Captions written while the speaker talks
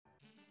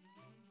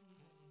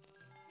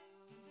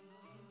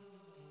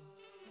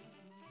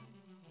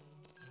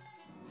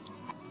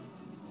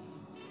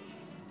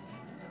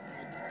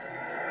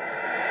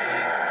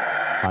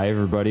Hi,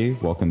 everybody.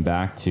 Welcome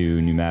back to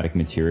Pneumatic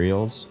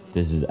Materials.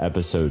 This is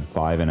episode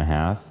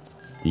 5.5,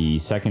 the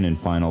second and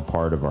final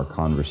part of our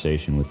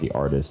conversation with the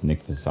artist Nick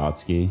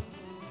Vyssotsky.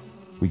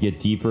 We get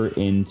deeper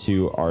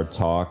into our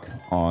talk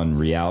on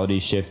reality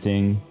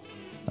shifting,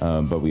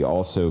 but we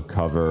also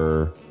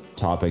cover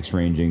topics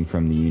ranging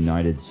from the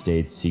United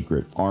States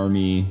Secret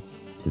Army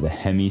to the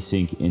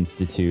Hemisync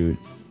Institute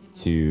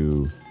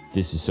to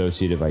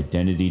dissociative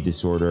identity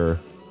disorder,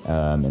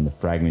 and the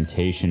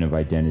fragmentation of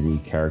identity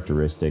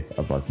characteristic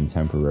of our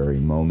contemporary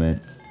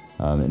moment.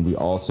 And we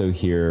also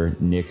hear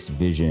Nick's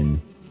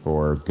vision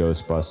for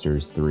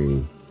Ghostbusters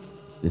 3.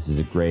 This is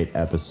a great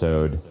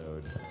episode.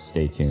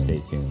 Stay tuned. Stay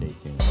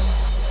tuned.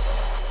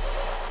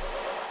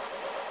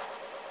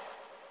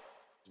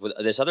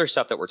 This other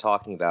stuff that we're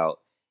talking about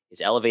is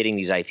elevating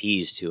these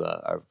IPs to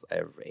a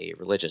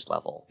religious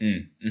level,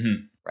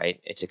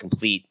 right? It's a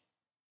complete.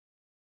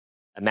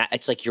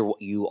 It's like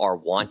you are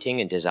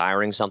wanting and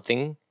desiring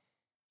something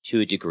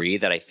to a degree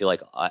that I feel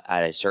like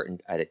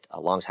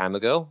a long time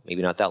ago,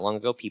 maybe not that long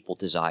ago, people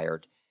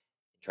desired,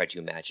 tried to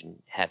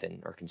imagine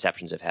heaven or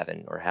conceptions of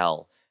heaven or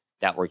hell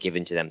that were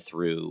given to them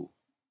through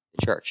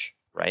the church,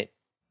 right?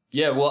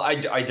 Yeah, well,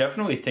 I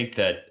definitely think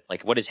that...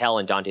 Like, what is hell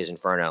in Dante's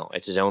Inferno?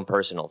 It's his own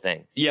personal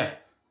thing. Yeah.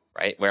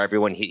 Right? Where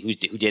everyone who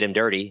did him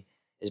dirty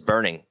is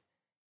burning.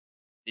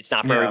 It's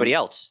not for everybody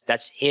else.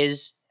 That's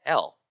his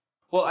hell.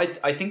 Well,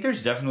 I think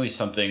there's definitely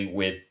something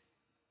with...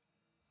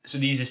 So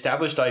these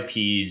established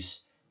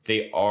IPs,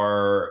 they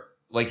are...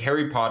 Like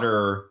Harry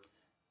Potter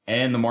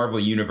and the Marvel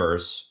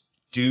Universe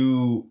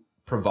do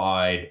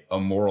provide a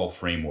moral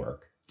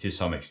framework to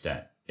some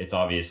extent. It's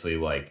obviously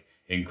like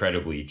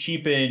incredibly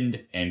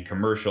cheapened and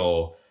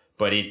commercial,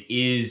 but it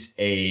is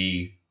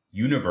a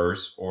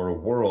universe or a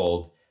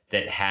world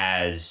that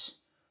has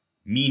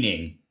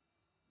meaning,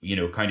 you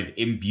know, kind of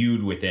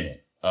imbued within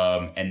it.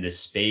 And the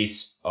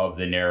space of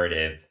the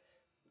narrative,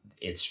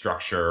 its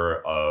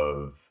structure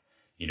of,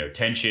 you know,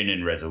 tension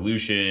and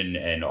resolution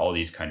and all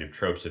these kind of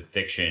tropes of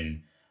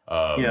fiction,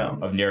 of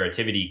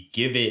narrativity,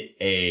 give it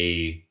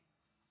a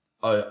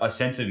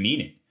sense of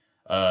meaning.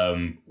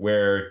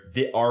 Where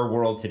our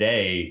world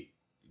today,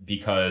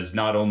 because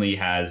not only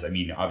has, I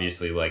mean,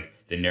 obviously,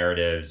 like the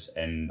narratives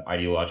and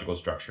ideological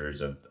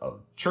structures of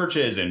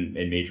churches and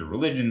major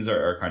religions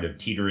are kind of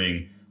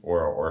teetering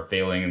or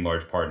failing in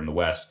large part in the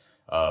West.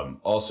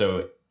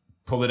 Also,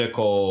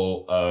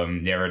 political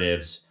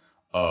narratives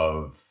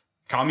of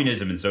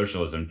communism and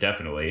socialism,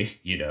 definitely,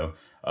 you know,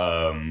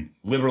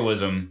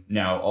 liberalism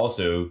now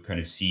also kind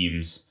of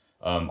seems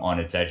on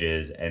its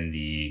edges, and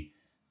the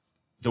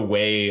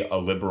way a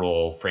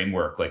liberal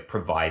framework like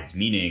provides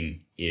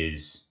meaning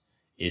is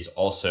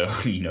also,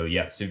 you know,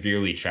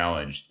 severely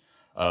challenged.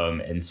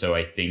 And so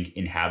I think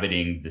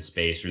inhabiting the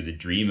space, or the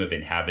dream of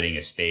inhabiting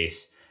a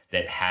space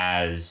that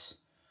has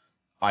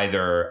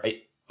either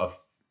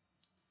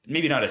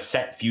maybe not a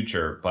set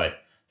future, but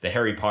the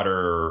Harry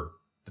Potter,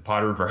 the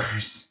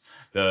Potterverse,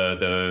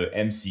 the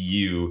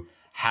MCU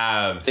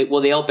have...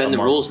 They all bend the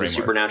rules in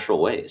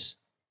supernatural ways,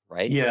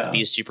 right? Yeah. To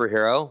be a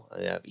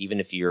superhero, even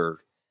if you're,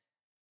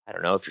 I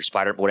don't know, if you're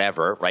Spider,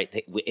 whatever, right?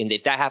 And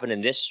if that happened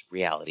in this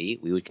reality,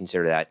 we would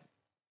consider that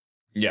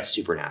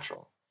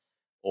supernatural.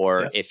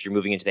 Or if you're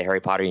moving into the Harry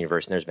Potter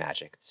universe and there's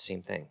magic, it's the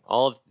same thing.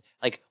 All of,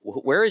 like,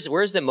 where is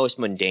the most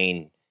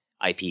mundane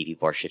IP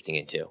people are shifting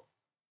into?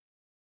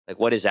 Like,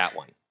 what is that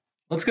one?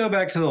 Let's go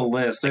back to the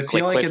list. Like I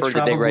feel like Clifford it's the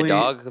probably Big Red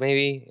Dog,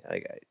 maybe.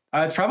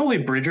 It's probably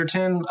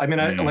Bridgerton. I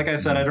mean, like I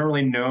said, I don't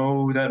really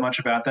know that much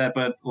about that,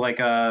 but like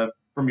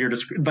from your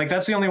like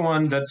that's the only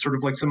one that's sort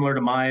of like similar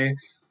to my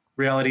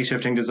reality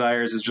shifting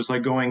desires, is just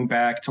like going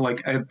back to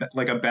like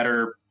a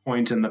better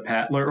point in the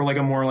past, or like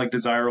a more like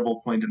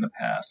desirable point in the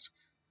past.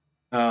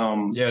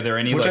 Are there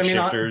any like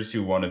shifters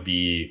who want to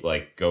be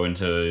like go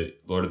into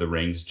Lord of the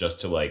Rings just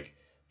to like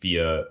be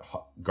a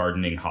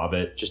gardening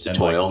hobbit, just to and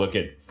toil, like look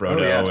at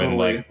Frodo and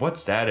like,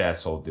 what's that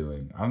asshole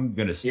doing? I'm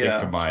gonna stick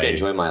to my,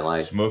 enjoy my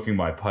life, smoking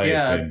my pipe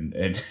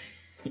and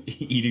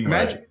eating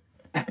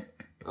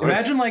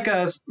Imagine like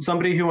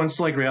somebody who wants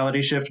to like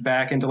reality shift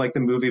back into like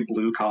the movie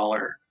Blue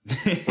Collar,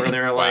 where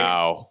they're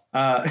like,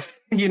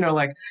 you know,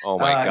 like, oh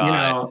my God, you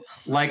know,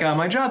 like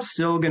my job's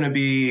still going to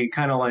be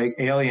kind of like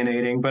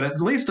alienating, but at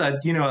least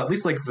you know, at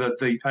least like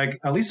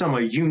at least I'm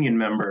a union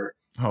member.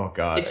 Oh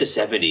God, it's the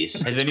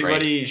 70s. Has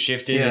anybody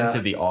shifted into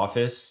the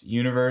Office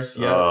universe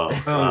yet? Oh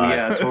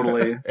yeah,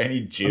 totally.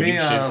 Any Jim?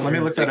 Let me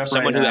look that up.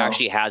 Someone right who now.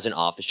 actually has an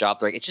office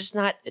job, like it's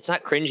not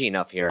cringy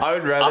enough here. I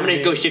would rather. I'm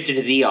gonna go shift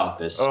into the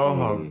Office.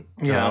 Oh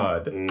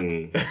God.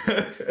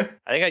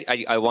 I think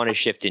I want to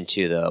shift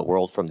into the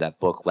world from that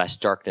book,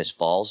 Lest Darkness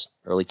Falls,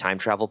 early time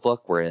travel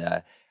book,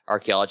 where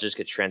archaeologist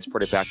gets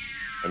transported back,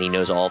 and he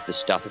knows all of this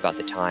stuff about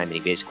the time, and he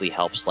basically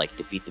helps like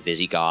defeat the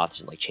Visigoths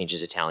and like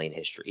changes Italian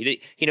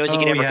history. He knows he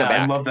can never come back.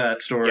 I love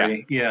that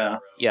story. Yeah.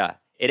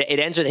 It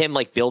ends with him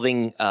like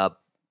building a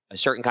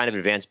certain kind of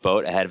advanced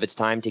boat ahead of its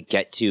time to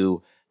get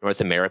to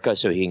North America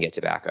so he can get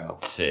tobacco.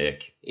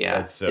 Sick. Yeah,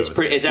 that's so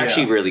it's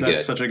actually really good.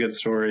 That's such a good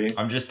story.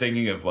 I'm just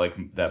thinking of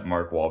like that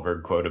Mark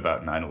Wahlberg quote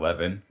about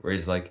 9/11, where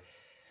he's like,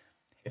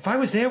 if I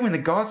was there when the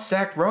Goths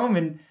sacked Rome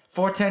in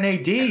 410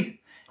 AD, it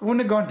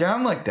wouldn't have gone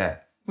down like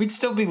that. We'd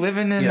still be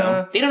living in.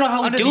 They don't know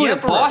how we do it in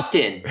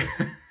Boston.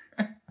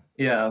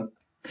 Yeah.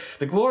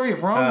 The glory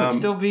of Rome would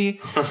still be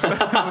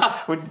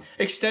would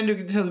extend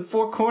to the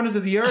four corners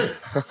of the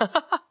earth.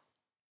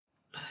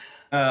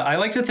 I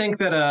like to think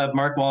that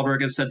Mark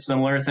Wahlberg has said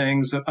similar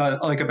things,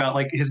 like about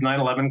like his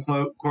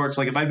 9/11 quotes.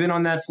 Like, if I'd been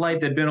on that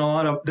flight, there'd be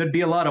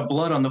a lot of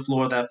blood on the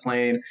floor of that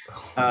plane.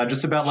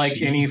 Just about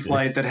like any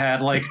flight that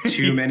had like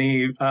too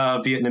many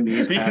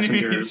Vietnamese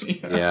passengers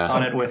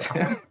on it with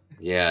him.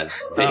 Yeah,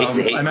 the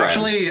hate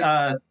crimes.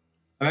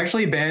 I'm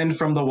actually banned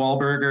from the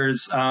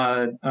Wahlburgers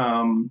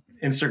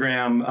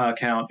Instagram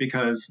account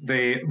because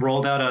they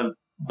rolled out a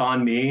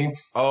Banh Mi a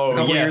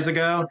couple years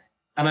ago.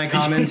 And I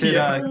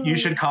commented, you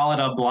should call it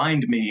a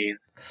blind me.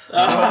 Oh,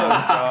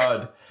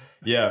 God.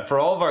 Yeah, for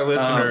all of our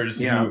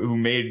listeners who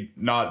may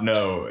not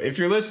know, if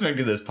you're listening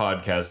to this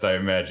podcast, I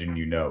imagine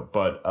you know.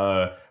 But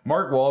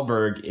Mark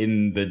Wahlberg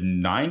in the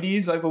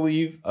 90s, I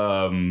believe,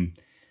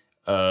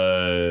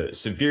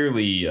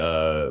 severely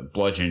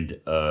bludgeoned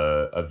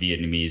a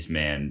Vietnamese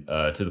man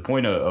to the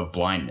point of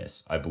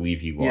blindness. I believe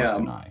he lost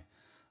an eye.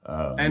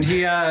 And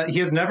he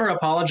has never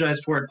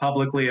apologized for it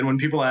publicly. And when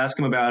people ask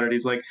him about it,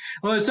 he's like,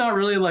 well, it's not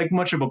really like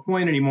much of a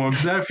point anymore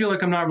because I feel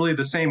like I'm not really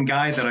the same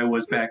guy that I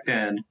was back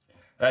then.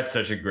 That's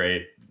such a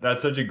great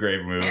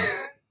move.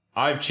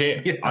 I've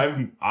changed.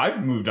 Yeah.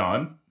 I've moved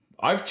on.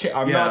 I'm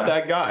not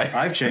that guy.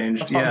 I've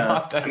changed.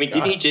 Yeah. I mean,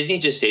 didn't he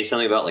just say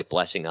something about like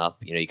blessing up?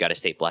 You know, you got to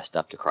stay blessed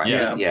up to Christ.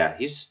 Yeah.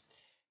 He's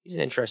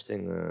an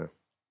interesting.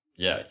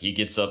 Yeah, he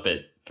gets up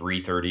at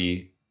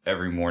 3:30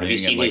 every morning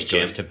and like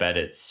goes to bed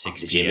at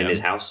 6 p.m. in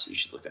his house. You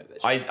should look at it.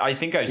 I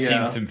think I've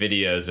seen some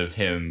videos of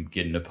him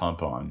getting a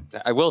pump on.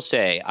 I will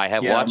say I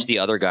have watched The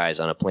Other Guys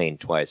on a plane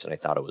twice, and I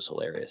thought it was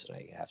hilarious. And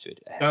I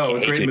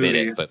hate to admit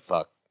it, but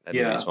fuck, that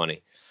movie's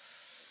funny.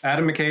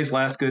 Adam McKay's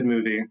last good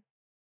movie.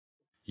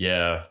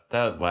 Yeah,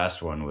 that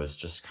last one was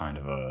just kind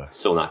of a.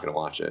 Still not going to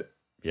watch it.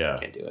 Yeah,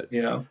 can't do it.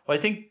 Yeah, well, I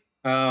think.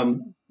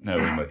 No,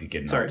 we might be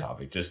getting off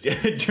topic. Just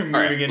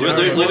moving into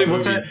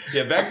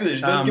back to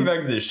this. Let's get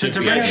back to this shit. To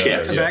bring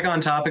it back on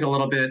topic a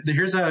little bit,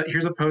 here's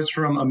a post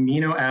from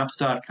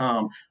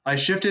aminoapps.com. I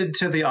shifted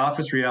to the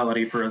office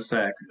reality for a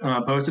sec.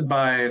 Posted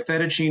by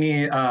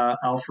Fettuccine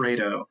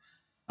Alfredo.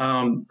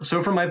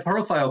 So from my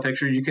profile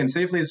picture, you can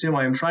safely assume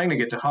I am trying to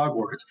get to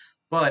Hogwarts.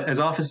 But as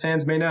Office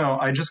fans may know,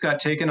 I just got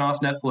taken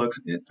off Netflix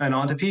and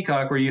onto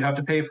Peacock where you have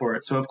to pay for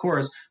it. So of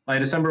course, my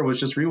December was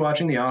just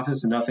rewatching The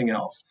Office and nothing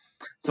else.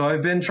 So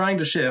I've been trying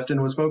to shift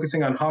and was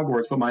focusing on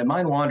Hogwarts, but my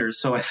mind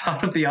wanders. So I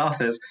thought of The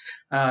Office,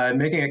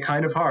 making it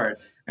kind of hard.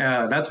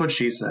 That's what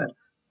she said.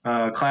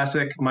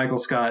 Classic Michael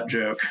Scott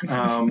joke.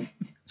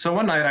 So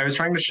one night I was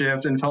trying to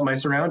shift and felt my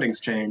surroundings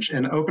change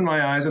and opened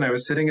my eyes and I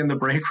was sitting in the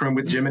break room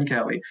with Jim and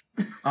Kelly.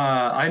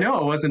 I know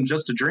it wasn't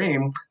just a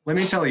dream. Let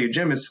me tell you,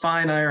 Jim is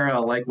fine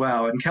IRL, like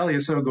wow, and Kelly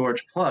is so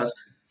gorgeous plus.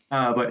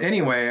 But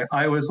anyway,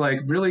 I was like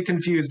really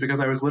confused because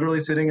I was literally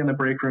sitting in the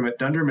break room at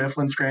Dunder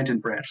Mifflin Scranton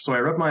branch. So I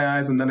rubbed my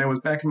eyes and then I was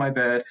back in my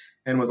bed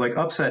and was like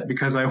upset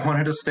because I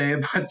wanted to stay,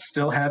 but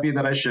still happy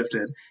that I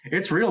shifted.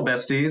 It's real,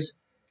 besties.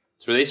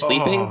 So are they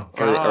sleeping?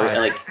 Or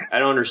like, I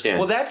don't understand.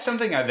 Well, that's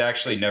something I've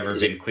actually never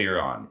been clear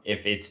on.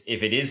 If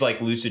it is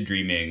like lucid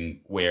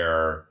dreaming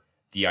where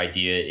the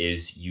idea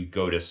is you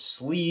go to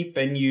sleep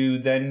and you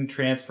then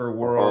transfer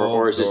worlds,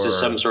 or is this just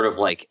some sort of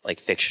like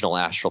fictional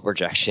astral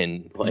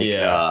projection?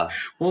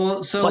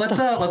 Well, so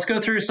let's go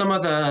through some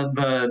of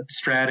the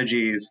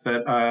strategies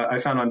that I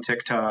found on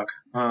TikTok.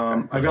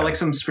 I've got like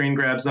some screen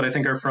grabs that I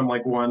think are from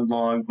like one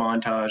long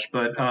montage.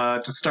 But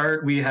to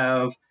start, we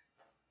have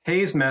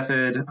Hayes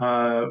method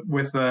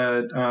with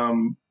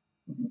the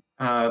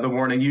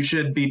warning: you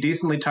should be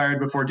decently tired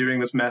before doing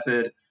this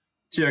method.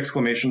 2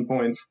 exclamation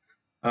points.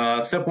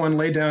 Step 1,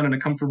 lay down in a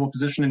comfortable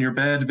position in your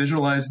bed.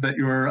 Visualize that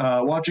you're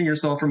watching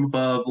yourself from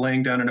above,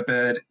 laying down in a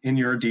bed in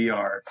your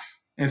DR.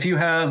 If you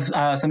have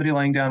somebody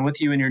laying down with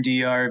you in your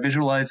DR,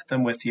 visualize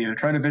them with you.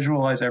 Try to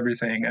visualize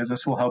everything, as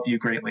this will help you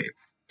greatly.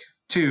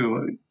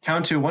 2,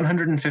 count to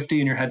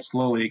 150 in your head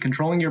slowly,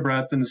 controlling your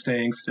breath and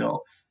staying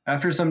still.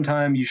 After some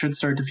time, you should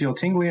start to feel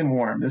tingly and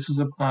warm. This is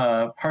a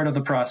part of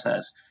the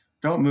process.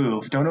 Don't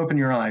move. Don't open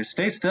your eyes.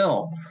 Stay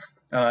still.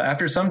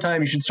 After some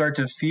time, you should start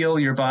to feel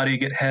your body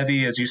get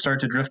heavy as you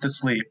start to drift to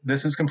sleep.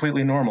 This is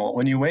completely normal.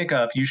 When you wake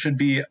up, you should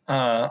be in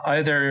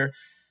either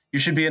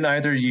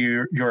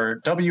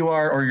your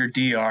WR or your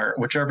DR,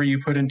 whichever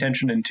you put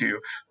intention into.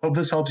 Hope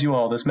this helps you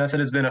all. This method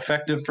has been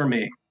effective for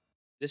me.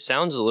 This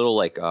sounds a little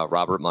like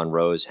Robert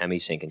Monroe's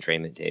Hemisync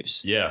entrainment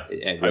tapes. Yeah,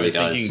 it really I was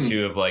thinking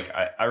too of like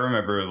I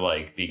remember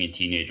like being a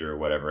teenager or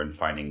whatever and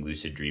finding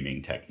lucid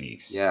dreaming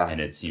techniques. Yeah, and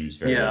it seems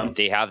very. Yeah,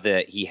 they have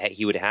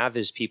he would have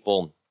his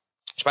people.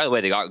 Which, by the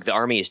way, the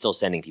Army is still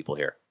sending people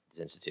here to this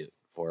institute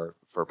for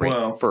brain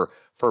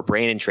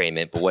brain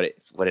entrainment. But what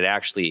it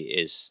actually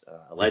is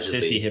allegedly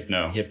Sissy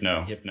hypno.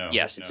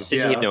 Yes, it's a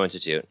Sissy Hypno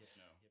Institute,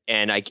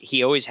 and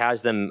he always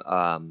has them.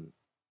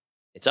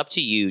 It's up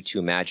to you to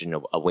imagine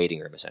a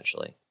waiting room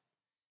essentially,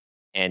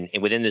 and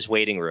within this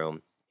waiting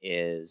room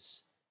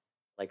is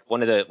like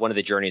one of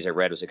the journeys I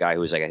read was a guy who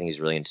was like, I think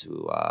he's really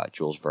into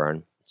Jules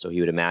Verne. So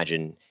he would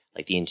imagine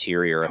like the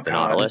interior of the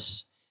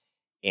Nautilus,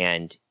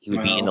 and he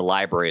would be in the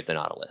library of the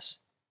Nautilus.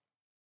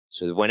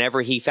 So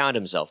whenever he found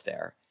himself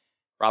there,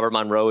 Robert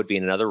Monroe would be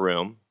in another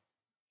room,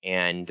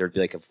 and there'd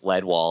be like a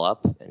lead wall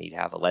up, and he'd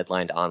have a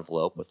lead-lined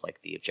envelope with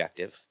like the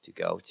objective to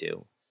go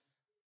to.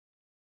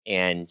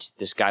 And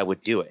this guy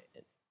would do it.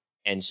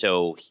 And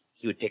so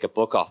he would pick a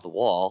book off the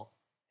wall,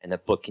 and the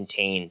book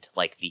contained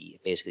like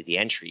basically the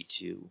entry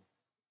to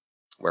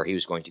where he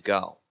was going to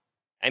go.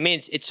 I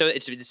mean,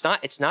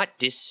 it's not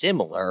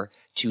dissimilar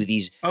to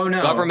these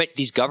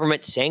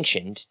government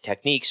sanctioned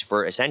techniques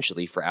for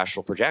essentially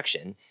astral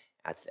projection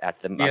at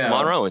the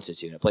Monroe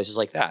Institute, at places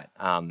like that.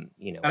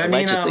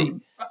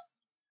 Allegedly.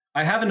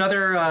 I have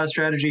another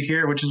strategy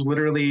here, which is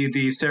literally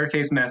the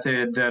staircase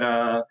method that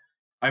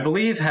I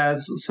believe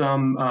has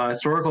some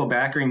historical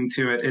backing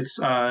to it. It's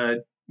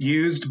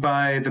used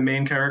by the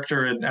main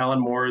character in Alan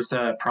Moore's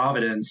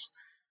Providence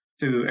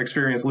to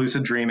experience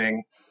lucid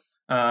dreaming.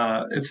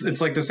 It's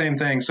like the same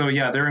thing. So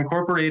yeah, they're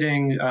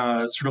incorporating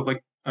sort of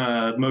like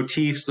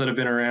motifs that have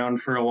been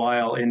around for a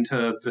while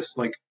into this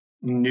like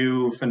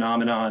new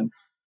phenomenon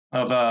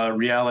of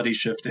reality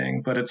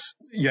shifting. But it's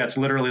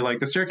literally like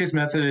the staircase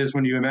method is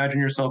when you imagine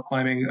yourself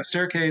climbing a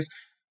staircase.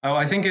 Oh,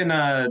 I think in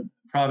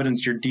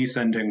Providence you're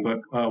descending, but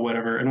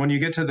whatever. And when you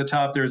get to the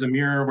top, there's a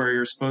mirror where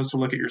you're supposed to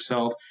look at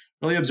yourself,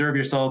 really observe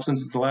yourself,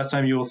 since it's the last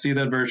time you will see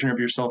that version of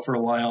yourself for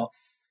a while.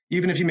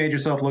 Even if you made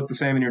yourself look the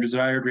same in your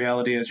desired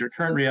reality as your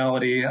current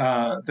reality,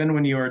 then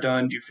when you are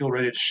done, you feel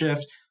ready to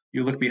shift.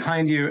 You look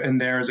behind you, and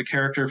there is a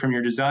character from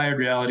your desired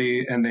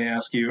reality, and they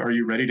ask you, are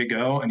you ready to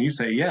go? And you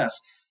say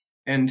yes,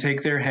 and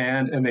take their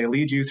hand, and they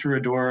lead you through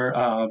a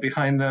door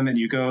behind them, and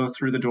you go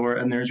through the door,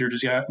 and there's your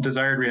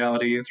desired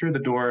reality through the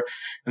door,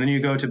 and then you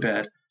go to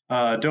bed.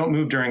 Don't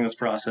move during this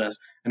process.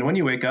 And when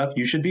you wake up,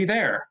 you should be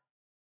there.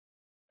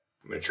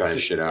 I'm gonna try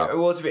this shit out.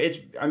 Well, it's.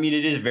 I mean,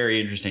 it is very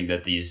interesting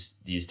that these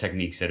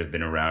techniques that have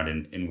been around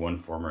in one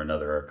form or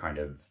another are kind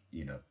of,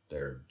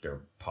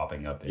 they're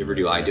popping up. You ever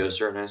do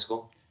iDoser in high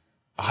school?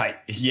 I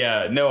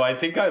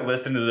think I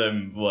listened to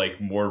them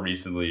like more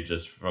recently,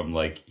 just from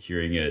like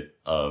hearing it.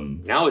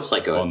 Now it's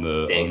like on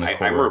the thing. I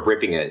remember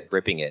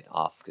ripping it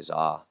off because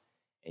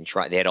and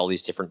they had all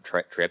these different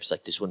trips.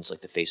 Like this one's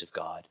like the face of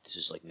God. This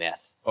is like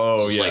meth.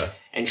 Oh yeah.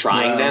 And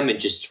trying them and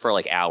just for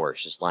like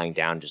hours, just lying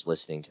down, just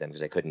listening to them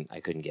because I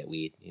couldn't get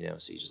weed.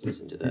 So you just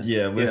listen to the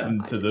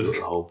to the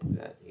hope.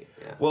 That,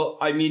 Well,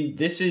 I mean,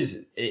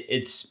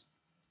 it's.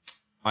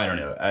 I don't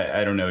know.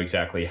 I don't know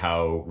exactly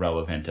how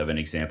relevant of an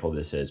example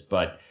this is,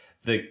 but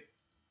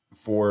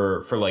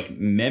for like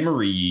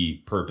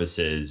memory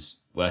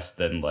purposes, less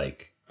than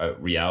like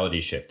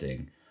reality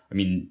shifting. I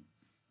mean,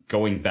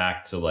 going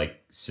back to like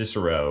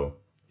Cicero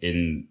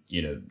in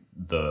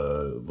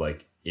the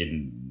like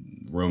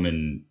in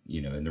Roman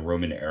in the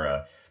Roman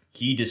era,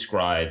 he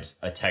describes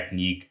a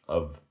technique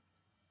of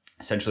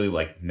essentially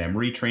like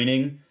memory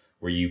training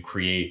where you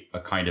create a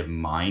kind of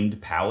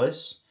mind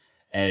palace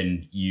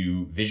and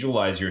you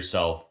visualize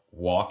yourself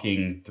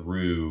walking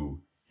through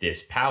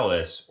this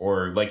palace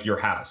or like your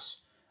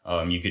house.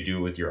 You could do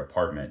it with your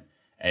apartment.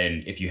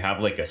 And if you have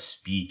like a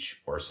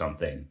speech or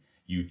something,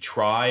 you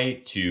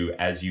try to,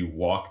 as you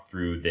walk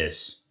through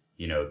this,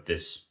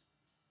 this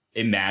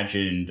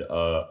imagined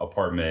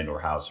apartment or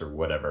house or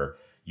whatever,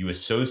 you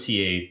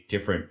associate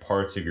different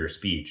parts of your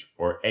speech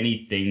or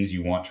any things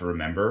you want to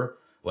remember,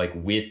 like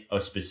with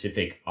a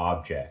specific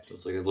object. So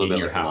it's like a little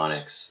bit like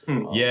mnemonics.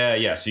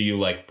 Yeah. So you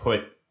like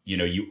put,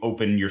 you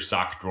open your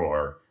sock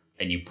drawer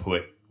and you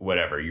put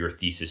whatever, your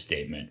thesis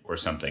statement or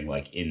something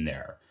like in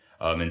there.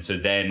 And so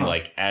then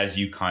like as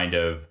you kind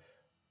of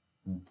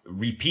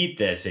repeat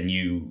this and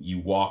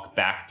you walk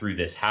back through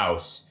this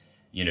house,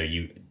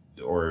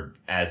 or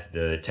as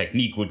the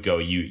technique would go,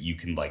 you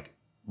can like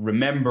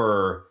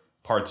remember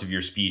parts of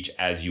your speech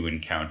as you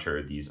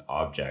encounter these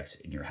objects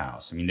in your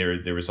house. I mean,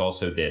 there was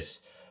also this,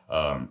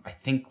 I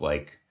think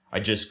like I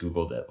just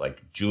Googled it,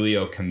 like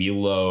Giulio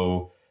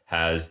Camillo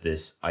has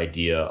this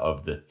idea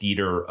of the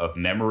theater of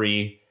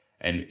memory,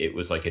 and it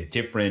was like a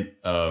different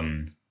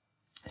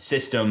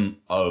system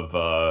of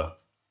what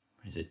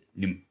is it,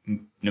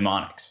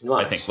 mnemonics?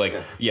 I think like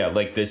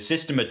like the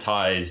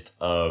systematized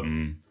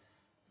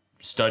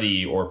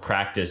study or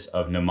practice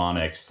of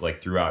mnemonics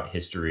like throughout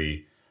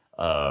history.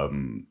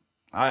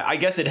 I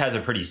guess it has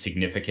a pretty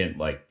significant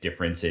like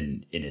difference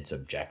in its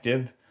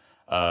objective,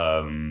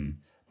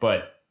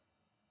 but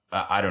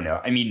I don't know.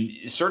 I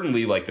mean,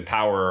 certainly like the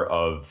power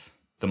of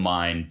the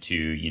mind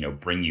to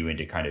bring you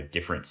into kind of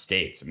different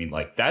states. I mean,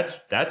 like that's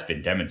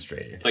been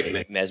demonstrated.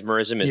 Like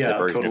mesmerism is the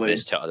version of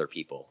this to other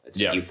people. It's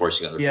like you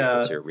forcing other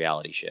people to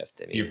reality shift.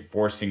 I mean, you're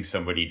forcing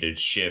somebody to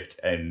shift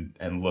and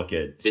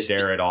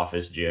stare at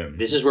Office Gym.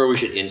 This is where we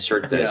should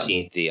insert the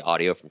scene, the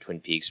audio from Twin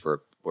Peaks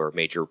where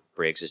Major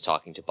Briggs is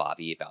talking to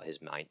Bobby about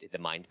his mind, the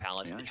mind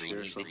palace, the dream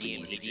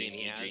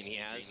he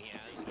has.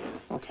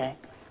 Okay.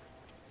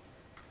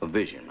 A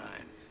vision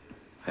I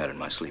had in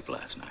my sleep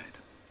last night,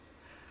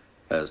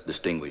 as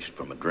distinguished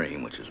from a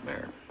dream, which is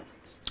mere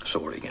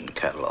sorting and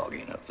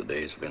cataloging of the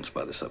day's events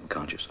by the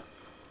subconscious.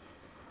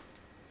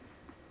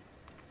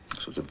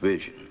 This was a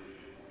vision,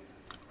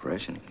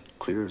 fresh and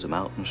clear as a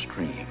mountain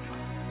stream.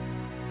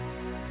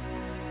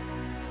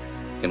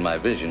 In my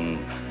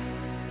vision,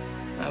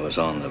 I was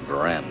on the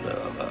veranda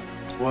of a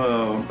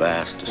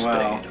vast estate,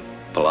 a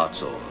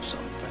palazzo of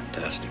some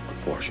fantastic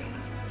proportion.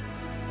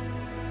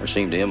 There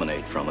seemed to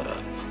emanate from it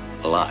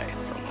a light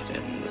from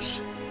within,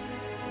 this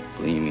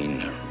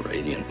gleaming,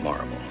 radiant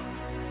marble.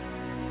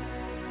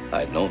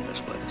 I'd known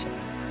this place.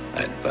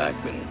 I had, in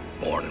fact, been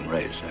born and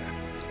raised there.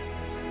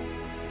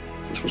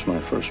 This was my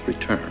first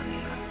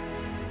return.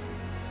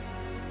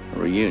 A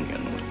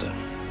reunion with the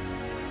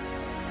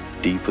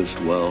deepest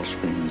well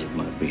springs of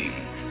my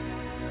being.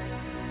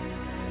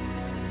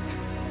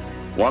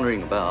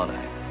 Wandering about,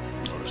 I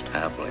noticed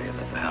happily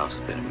that the house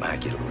had been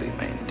immaculately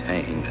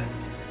maintained.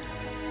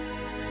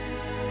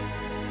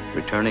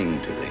 Returning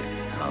to the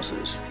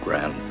house's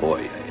grand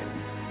foyer,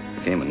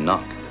 there came a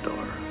knock at the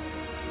door.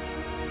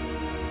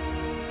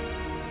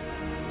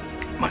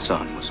 My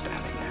son was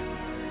standing there.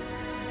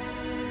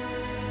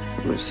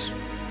 He was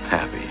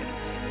happy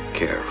and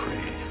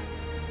carefree,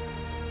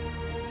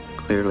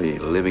 clearly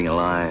living a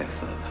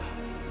life of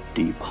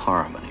deep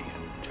harmony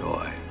and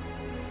joy.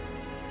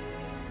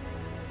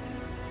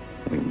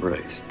 We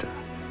embraced, a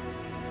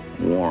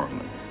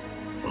warm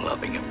and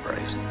loving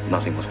embrace.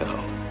 Nothing was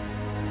held.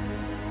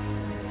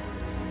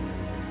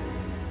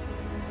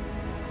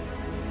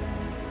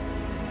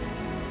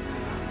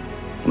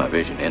 My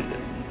vision ended.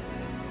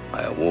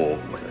 I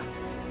awoke with a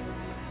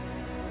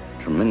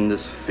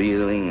tremendous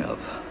feeling of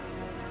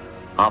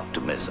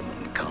optimism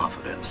and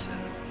confidence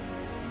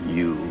in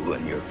you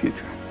and your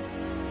future.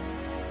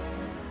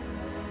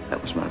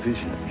 That was my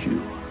vision of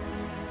you.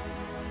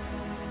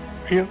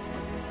 Yeah.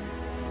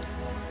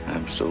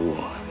 I'm so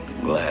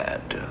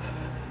glad to have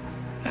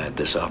had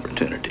this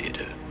opportunity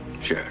to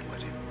share it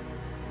with you.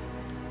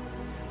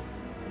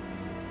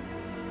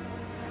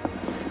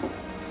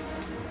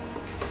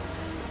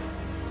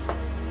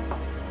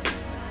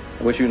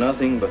 I wish you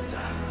nothing but the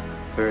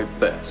very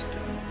best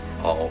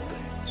in all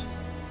things.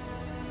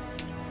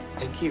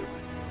 Thank you,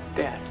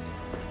 Dad.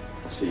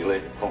 See you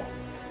later. Home.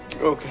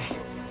 Okay.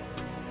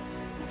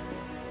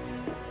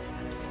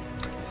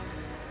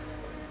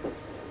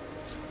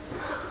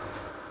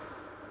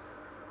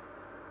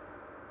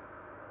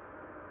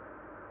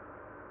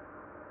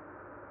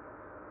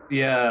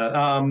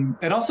 Yeah,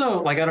 and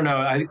also like I don't know,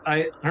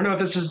 I don't know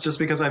if it's just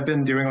because I've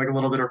been doing like a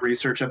little bit of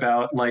research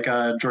about like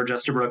George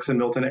Estabrooks and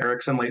Milton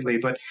Erickson lately,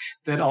 but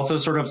that also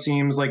sort of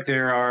seems like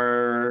there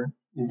are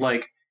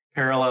like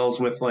parallels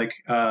with like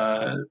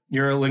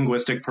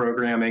neurolinguistic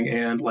programming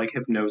and like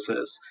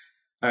hypnosis.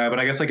 But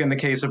I guess like in the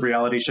case of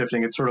reality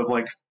shifting, it's sort of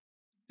like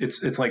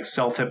it's like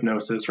self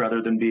hypnosis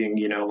rather than being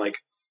like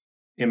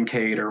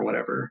MK'd or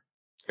whatever.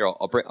 Here,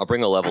 I'll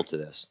bring a level to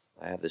this.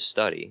 I have this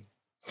study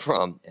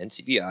from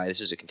NCBI. This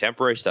is a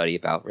contemporary study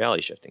about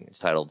reality shifting. It's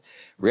titled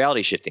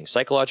Reality Shifting,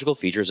 Psychological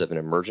Features of an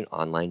Emergent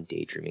Online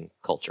Daydreaming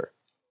Culture.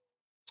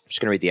 I'm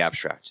just going to read the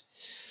abstract.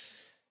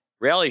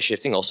 Reality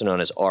shifting, also known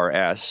as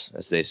RS,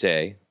 as they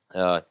say,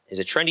 is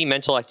a trendy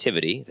mental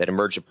activity that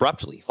emerged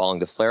abruptly following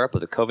the flare-up of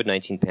the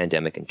COVID-19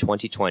 pandemic in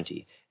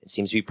 2020 and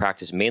seems to be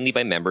practiced mainly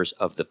by members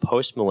of the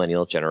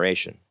post-millennial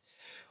generation.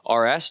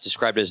 RS,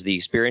 described as the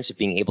experience of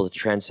being able to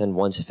transcend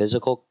one's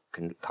physical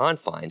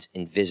confines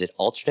and visit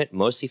alternate,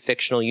 mostly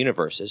fictional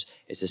universes,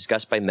 is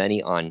discussed by many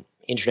on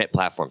internet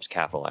platforms.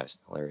 Capitalized.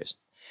 Hilarious.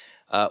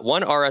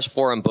 One RS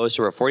forum boasts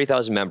over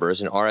 40,000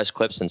 members, and RS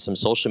clips on some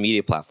social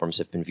media platforms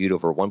have been viewed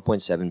over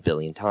 1.7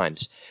 billion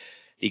times.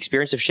 The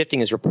experience of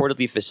shifting is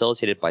reportedly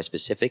facilitated by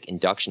specific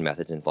induction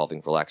methods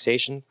involving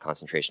relaxation,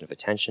 concentration of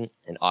attention,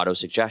 and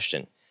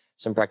autosuggestion.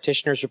 Some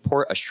practitioners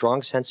report a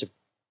strong sense of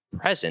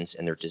presence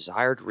in their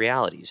desired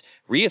realities,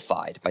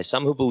 reified by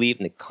some who believe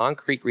in the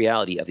concrete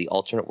reality of the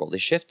alternate world they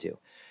shift to.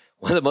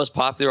 One of the most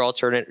popular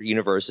alternate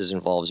universes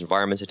involves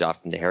environments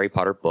adopted from the Harry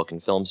Potter book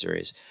and film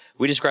series.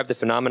 We describe the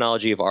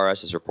phenomenology of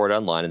RS as reported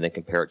online and then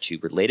compare it to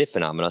related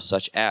phenomena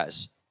such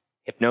as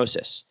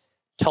hypnosis,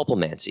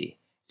 tulpomancy,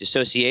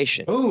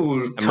 dissociation,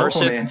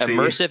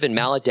 immersive and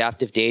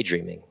maladaptive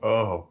daydreaming.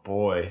 Oh,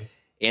 boy.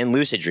 And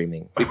lucid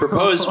dreaming. We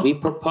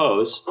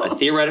propose a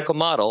theoretical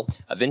model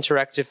of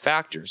interactive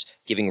factors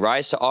giving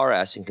rise to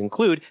RS and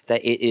conclude that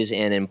it is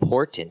an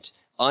important,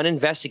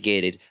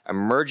 uninvestigated,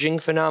 emerging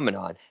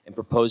phenomenon and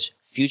propose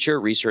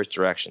future research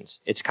directions.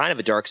 It's kind of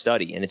a dark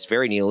study and it's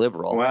very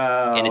neoliberal.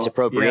 Wow. And it's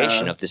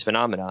appropriation of this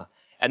phenomena.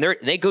 And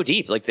they go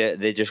deep. Like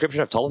the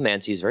description of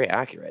tulpomancy is very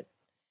accurate.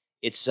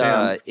 It's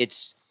a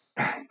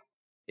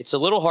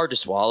little hard to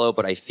swallow,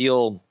 but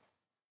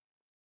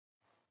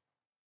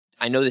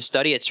I know the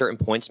study at certain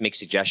points makes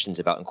suggestions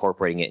about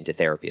incorporating it into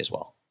therapy as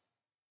well.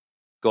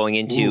 Going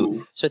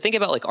into, so think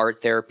about like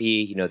art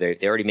therapy, they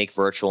already make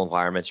virtual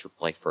environments for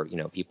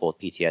people with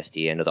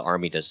PTSD. I know the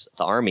Army,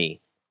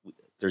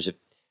 there's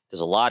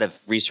a lot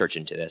of research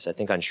into this. I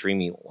think on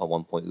Streamy at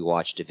one point we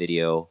watched a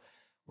video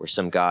where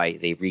some guy,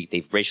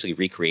 they've racially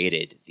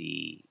recreated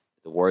the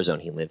war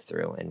zone he lived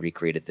through and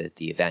recreated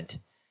the event.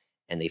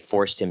 and they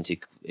forced him to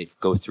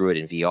go through it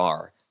in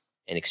VR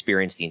and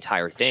experience the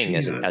entire thing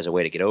as a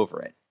way to get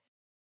over it.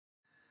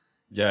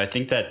 Yeah, I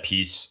think that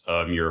piece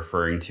you're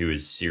referring to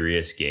is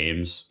Serious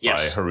Games by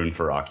Harun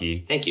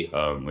Faraki. Thank you.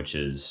 Which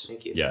is,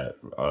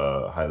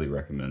 highly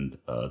recommend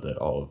that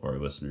all of our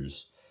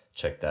listeners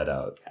check that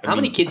out. How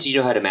many kids do you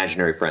know had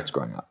imaginary friends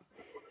growing up?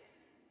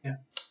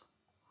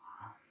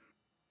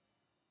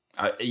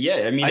 At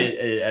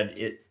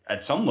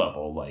some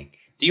level, like...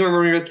 Do you remember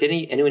when you were a kid?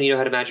 Anyone you know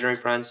had imaginary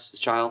friends as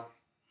a child?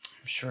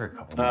 I'm sure a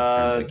couple of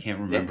my friends. I can't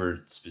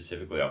remember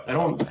specifically off the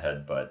top of my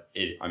head, but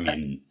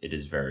it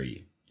is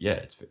very... Yeah,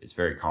 it's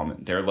very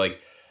common. They're like,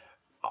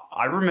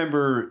 I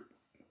remember,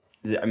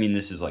 I mean,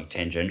 this is like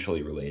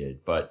tangentially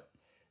related, but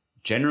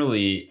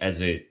generally as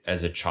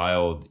a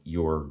child,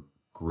 your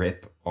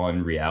grip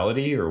on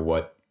reality or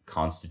what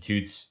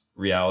constitutes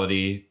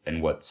reality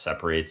and what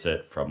separates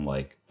it from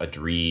like a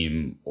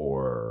dream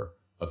or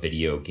a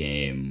video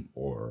game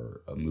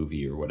or a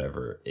movie or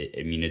whatever,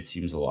 it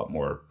seems a lot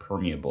more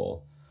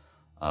permeable.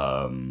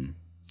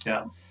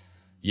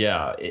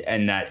 Yeah,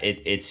 and that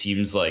it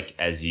seems like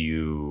as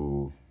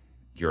you're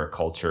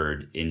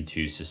acculturated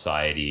into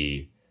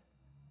society,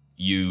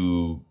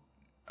 you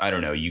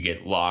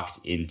get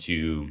locked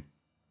into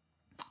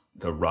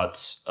the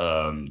ruts,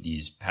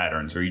 these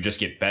patterns, or you just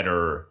get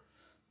better.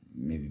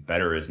 Maybe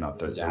better is not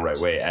the right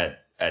way at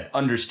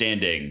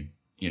understanding,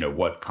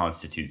 what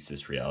constitutes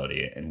this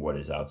reality and what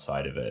is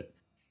outside of it.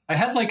 I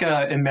had like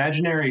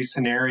imaginary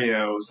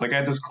scenarios. Like I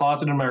had this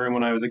closet in my room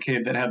when I was a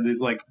kid that had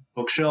these like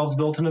bookshelves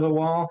built into the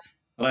wall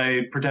that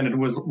I pretended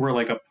were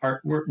like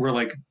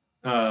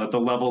the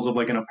levels of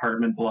like an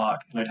apartment block,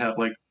 and I'd have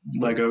like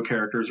Lego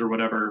characters or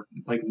whatever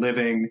like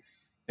living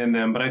in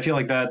them. But I feel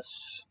like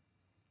that's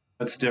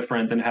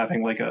different than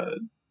having like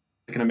an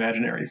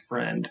imaginary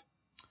friend.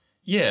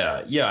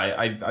 Yeah.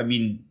 I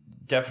mean,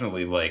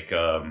 definitely like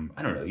I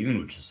don't know, even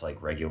with just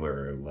like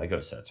regular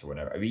Lego sets or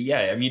whatever. I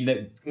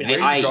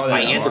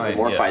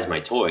anthropomorphize my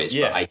toys,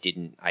 but I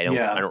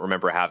don't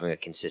remember having a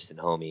consistent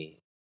homie.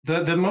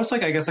 The most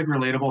like I guess like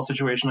relatable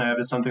situation I have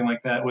is something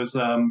like that was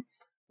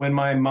when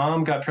my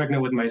mom got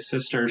pregnant with my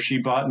sister, she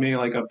bought me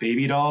like a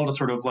baby doll to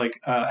sort of like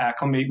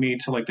acclimate me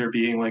to like there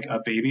being like a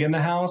baby in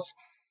the house.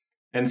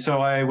 And so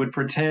I would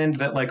pretend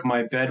that like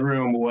my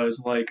bedroom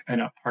was like an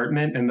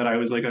apartment and that I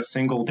was like a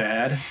single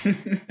dad.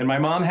 And my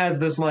mom has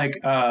this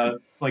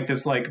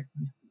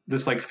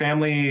this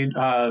family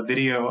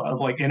video of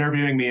like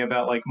interviewing me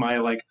about like my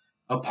like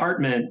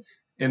apartment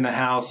in the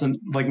house and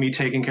like me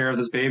taking care of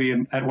this baby.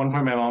 And at one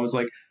point my mom was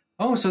like,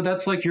 "Oh, so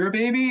that's like your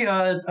baby?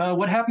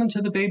 What happened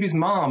to the baby's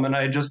mom?" And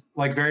I just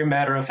like very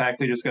matter of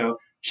factly just go,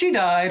 "She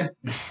died."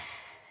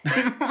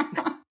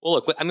 Well,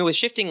 look, I mean, with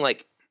shifting,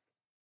 like,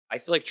 I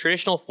feel like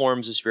traditional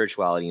forms of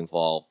spirituality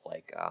involve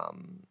like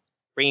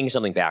bringing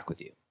something back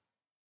with you.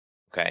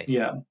 Okay.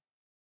 Yeah.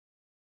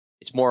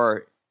 It's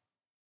more,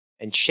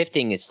 and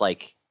shifting, it's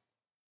like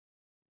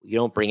you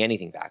don't bring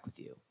anything back with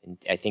you, and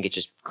I think it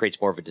just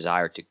creates more of a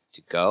desire to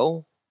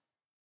go.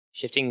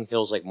 Shifting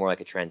feels like more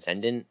like a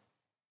transcendent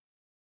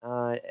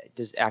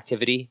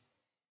activity,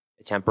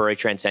 a temporary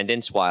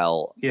transcendence,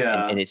 while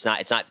and it's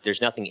not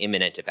there's nothing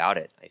imminent about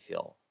it, I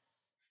feel.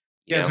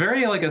 It's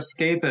very like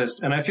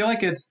escapist, and I feel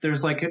like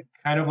there's like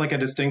kind of like a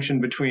distinction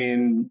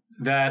between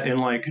that and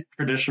like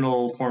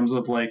traditional forms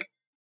of like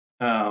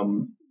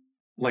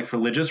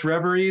religious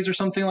reveries or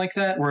something like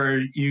that, where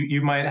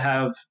you might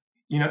have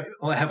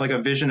like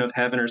a vision of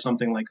heaven or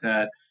something like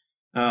that.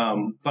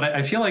 But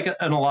I feel like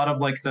in a lot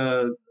of like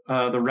the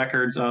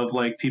records of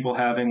like people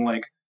having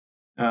like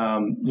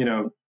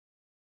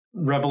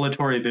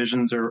revelatory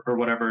visions or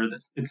whatever,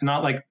 it's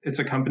not like it's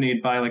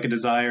accompanied by like a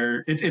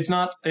desire. It's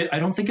not, I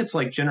don't think it's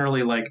like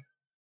generally like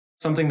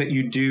something that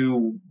you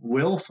do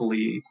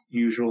willfully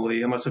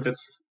usually, unless if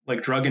it's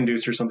like drug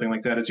induced or something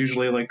like that. It's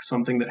usually like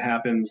something that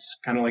happens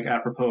kind of like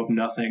apropos of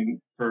nothing.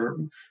 I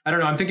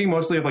don't know, I'm thinking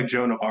mostly of like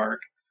Joan of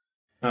Arc.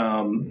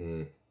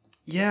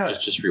 Yeah,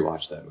 just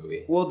rewatch that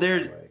movie. Well,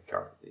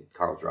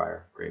 Carl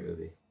Dreyer, great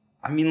movie.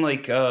 I mean,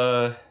 like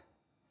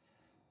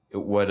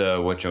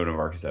what Joan of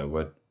Arc is that?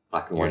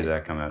 Where did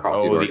that come out?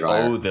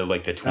 The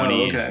like the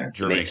 20s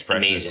German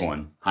Expressionist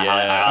one. Yeah,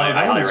 I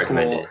highly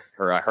recommend it.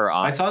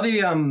 I saw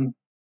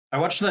I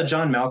watched the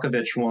John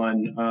Malkovich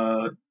one,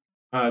 Mila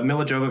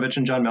Jovovich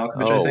and John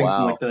Malkovich, I think,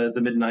 from like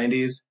the mid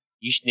 90s.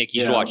 You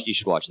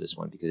should watch this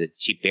one because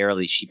she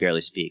barely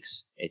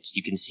speaks.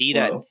 You can see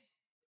that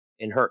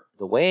in her,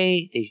 the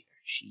way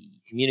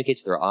she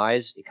communicates with her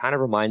eyes. It kind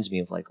of reminds me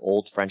of like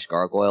old French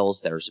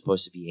gargoyles that are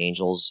supposed to be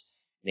angels.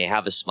 And they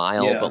have a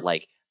smile, but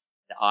like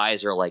the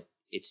eyes are like,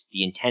 it's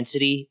the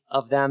intensity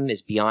of them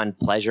is beyond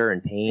pleasure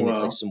and pain.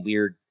 It's like some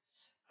weird,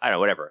 I don't know,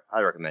 whatever.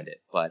 I recommend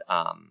it, but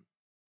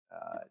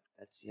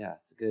it's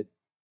a good.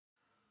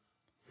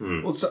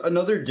 Well, so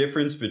another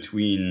difference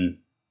between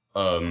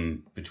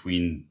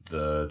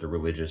the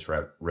religious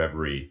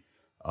reverie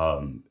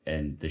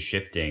and the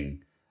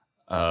shifting,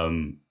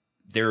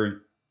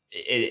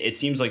 it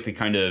seems like the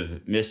kind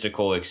of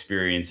mystical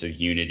experience of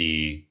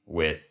unity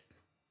with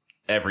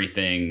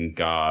everything,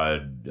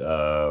 God,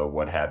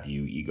 what have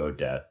you, ego,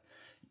 death.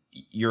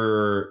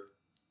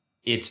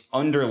 It's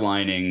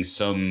underlining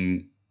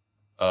some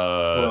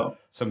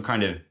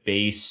kind of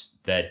base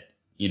that,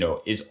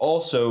 is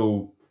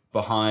also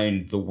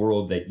behind the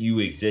world that you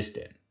exist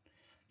in.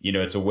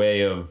 It's a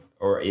way of,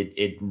 or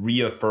it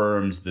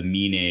reaffirms the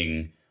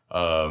meaning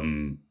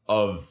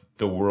of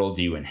the world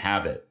you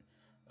inhabit.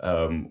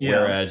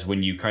 Whereas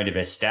when you kind of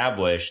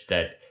establish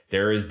that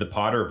there is the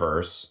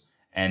Potterverse,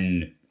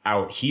 and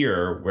out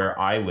here where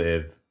I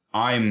live,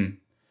 I'm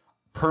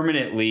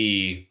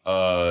permanently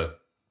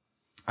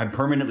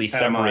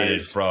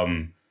separated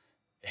from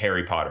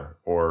Harry Potter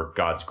or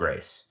God's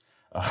grace.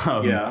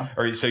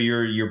 Or so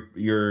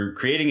you're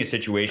creating a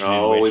situation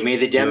in which we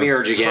made the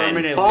demiurge again.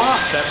 Permanently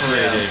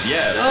separated,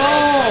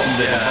 from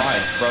the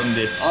divine, from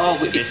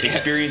this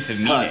experience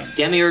of meaning.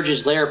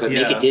 Demiurge's lair, but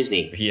make it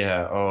Disney.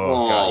 Yeah.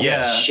 God.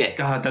 Yeah. Shit.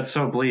 God, that's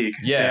so bleak.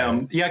 Yeah.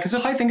 Damn. Yeah, because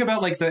if I think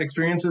about like the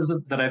experiences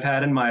that I've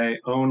had in my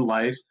own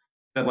life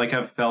that like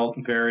have felt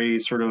very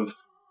sort of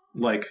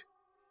like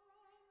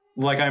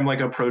I'm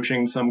like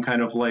approaching some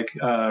kind of like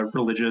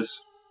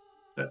religious,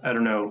 I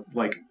don't know,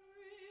 like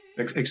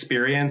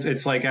experience.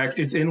 It's like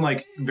it's in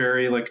like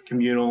very like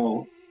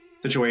communal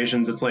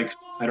situations. It's like,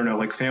 I don't know,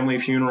 like family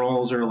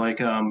funerals, or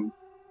like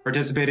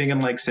participating in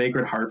like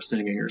sacred harp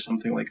singing or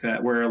something like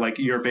that, where like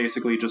you're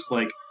basically just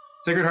like,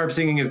 sacred harp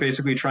singing is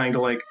basically trying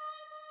to like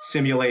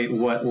simulate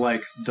what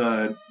like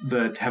the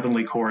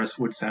heavenly chorus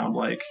would sound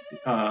like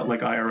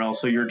IRL.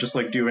 So you're just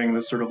like doing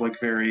this sort of like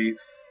very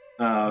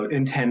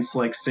intense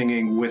like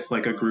singing with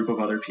like a group of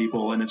other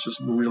people, and it's just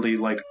really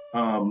like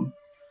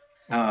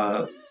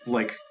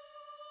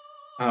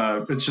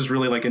it's just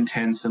really like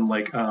intense and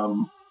like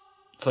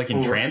it's like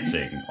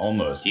entrancing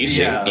almost. You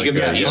sing?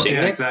 You sing?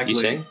 Exactly. You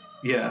sing?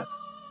 Yeah.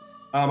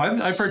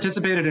 I've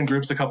participated in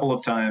groups a couple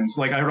of times.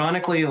 Like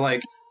ironically,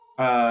 like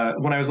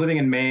when I was living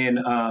in Maine,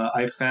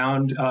 I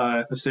found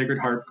a sacred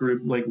harp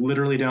group like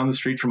literally down the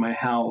street from my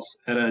house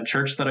at a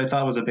church that I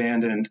thought was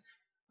abandoned.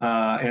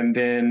 And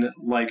then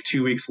like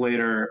 2 weeks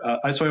later,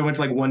 so I went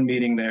to like one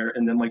meeting there,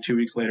 and then like 2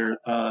 weeks later,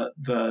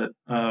 the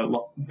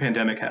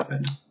pandemic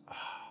happened.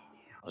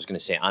 I was going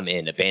to say, I'm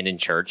in abandoned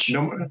church,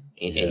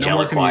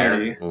 angelic no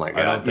choir. Oh my God.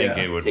 I don't think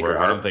it would Sacred work.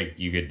 harp. I don't think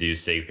you could do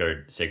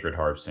sacred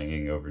harp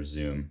singing over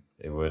Zoom.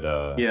 It would.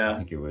 I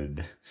think it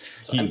would.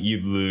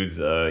 You'd lose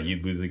a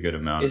good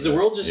amount. Is the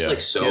world just like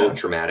so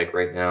traumatic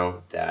right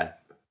now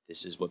that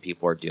this is what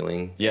people are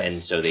doing?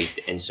 Yes.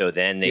 And so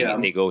then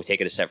they go take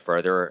it a step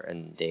further,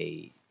 and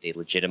they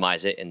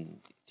legitimize it,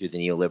 and through the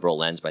neoliberal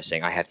lens by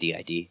saying, I have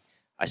DID,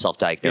 I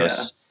self-diagnose.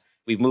 Yeah.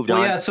 We've moved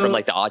on from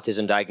like the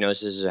autism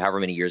diagnosis however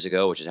many years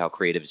ago, which is how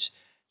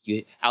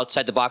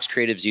outside the box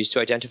creatives used to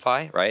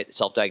identify, right?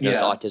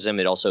 Self-diagnosed autism.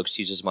 It also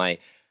excuses my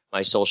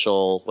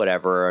social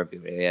whatever,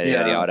 yada,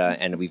 yada, yada.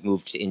 And we've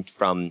moved in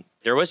from,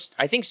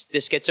 I think the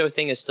schizo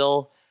thing is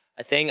still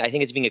a thing. I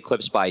think it's being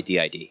eclipsed by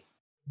DID.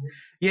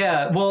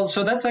 Yeah, well,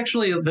 so that's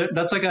actually,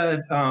 that's like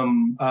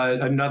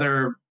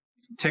another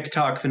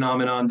TikTok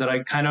phenomenon that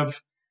I kind of,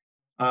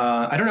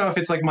 I don't know if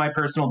it's like my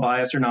personal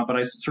bias or not, but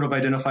I sort of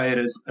identify it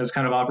as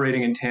kind of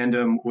operating in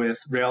tandem with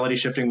reality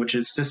shifting, which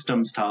is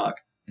systems talk.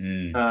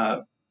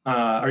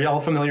 Are y'all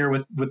familiar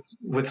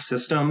with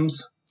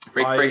systems?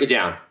 Break it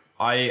down.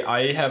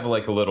 I have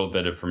like a little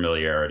bit of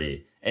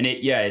familiarity, and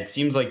it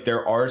seems like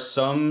there are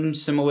some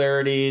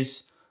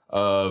similarities,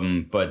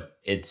 but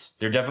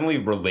they're definitely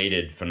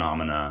related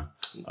phenomena.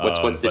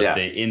 What's the depth?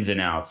 The ins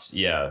and outs?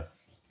 Yeah,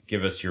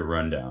 give us your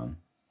rundown.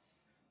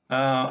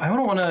 I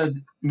don't want to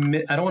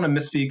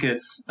misspeak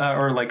it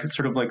or like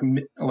sort of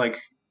like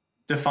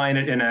define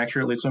it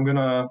inaccurately. So I'm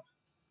gonna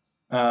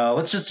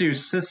let's just do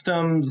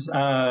systems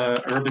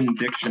Urban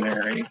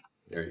Dictionary.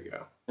 There you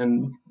go.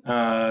 And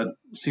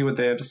see what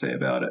they have to say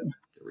about it.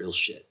 The real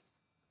shit.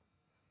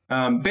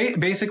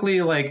 Basically,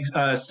 like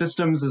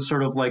systems is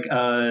sort of like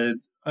a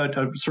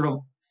sort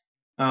of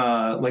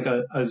like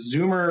a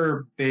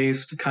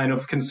Zoomer-based kind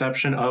of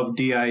conception of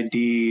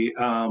DID.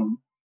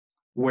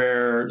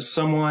 Where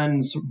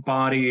someone's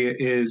body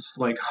is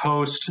like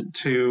host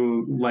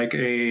to like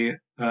a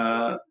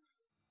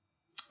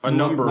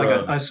number like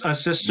of a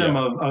system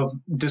of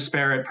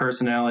disparate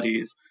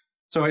personalities.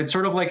 So it's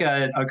sort of like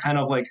a kind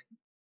of like,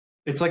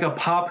 it's like a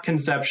pop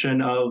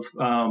conception of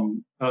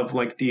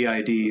like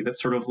DID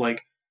that's sort of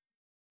like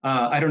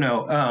I don't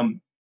know.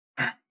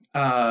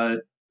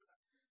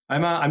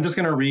 I'm just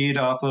gonna read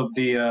off of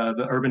the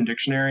Urban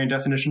Dictionary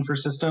definition for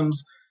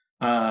systems.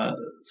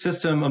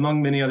 System,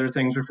 among many other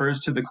things, refers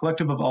to the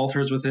collective of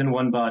alters within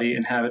one body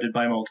inhabited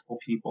by multiple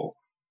people.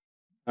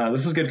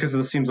 This is good because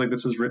this seems like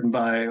this is written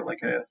by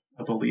like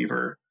a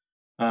believer.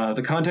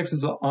 The context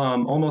is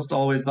almost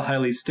always the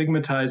highly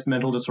stigmatized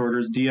mental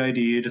disorders,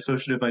 DID,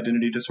 dissociative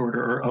identity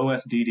disorder, or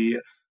OSDD,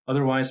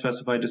 otherwise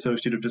specified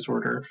dissociative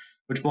disorder,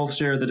 which both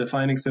share the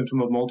defining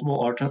symptom of multiple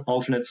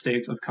alternate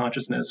states of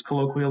consciousness,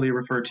 colloquially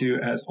referred to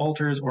as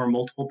alters or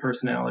multiple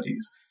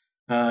personalities.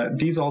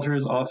 These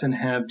alters often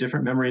have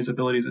different memories,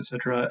 abilities,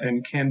 etc.,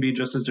 and can be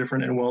just as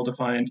different and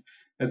well-defined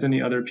as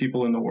any other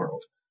people in the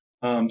world.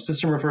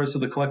 System refers to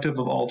the collective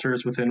of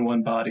alters within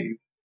one body.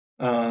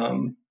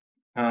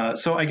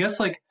 So I guess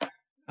like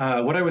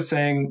what I was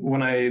saying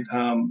when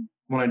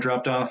I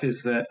dropped off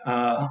is that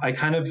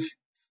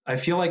I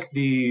feel like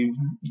the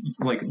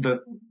sort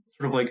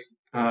of like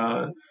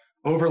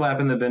overlap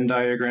in the Venn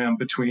diagram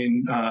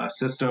between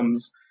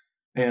systems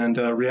and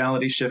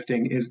reality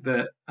shifting is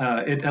that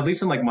at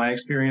least in like my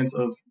experience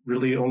of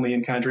really only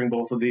encountering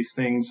both of these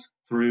things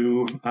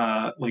through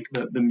like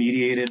the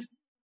mediated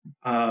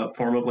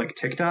form of like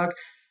TikTok,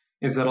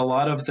 is that a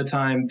lot of the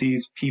time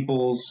these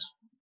people's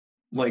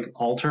like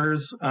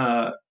alters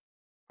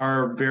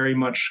are very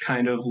much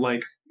kind of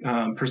like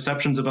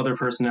perceptions of other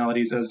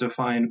personalities as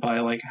defined by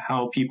like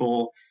how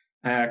people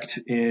act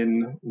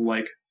in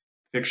like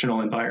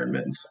fictional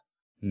environments.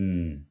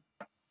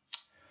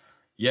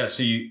 Yeah,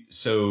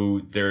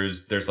 so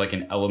there's like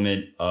an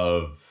element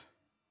of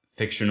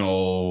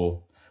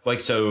fictional, like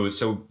so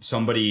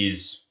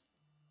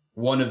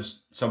one of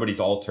somebody's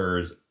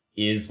alters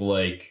is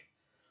like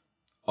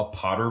a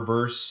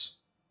Potterverse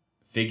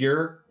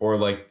figure, or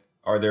like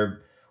are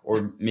there,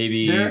 or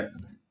maybe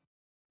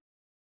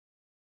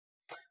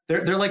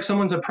they're like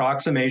someone's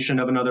approximation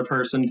of another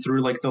person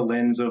through like the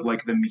lens of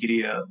like the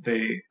media.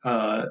 They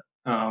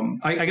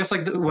I guess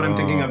like what I'm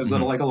thinking of is that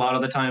like a lot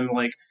of the time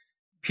like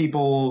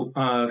people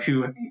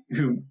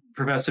who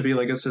profess to be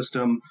like a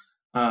system,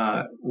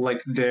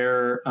 like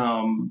their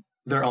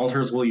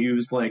alters will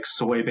use like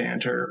soy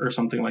banter or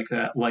something like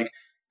that, like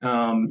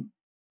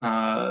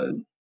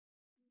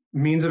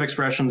means of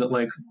expression that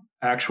like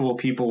actual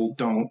people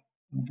don't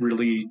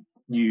really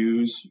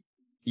use.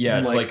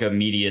 Yeah, it's like a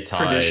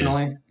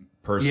mediatized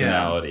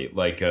personality.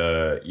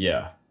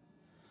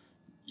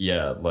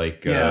 Yeah.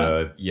 Like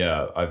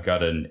I've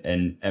got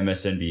an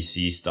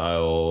MSNBC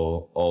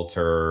style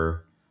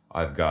alter.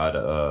 I've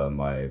got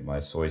my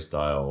soy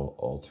style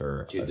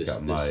alter. Dude, this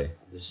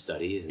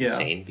study is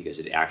insane because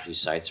it actually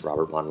cites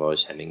Robert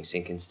Monroe's Hemming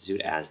Sync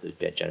Institute as the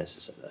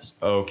genesis of this.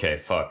 Okay,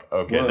 fuck.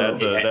 Okay, whoa.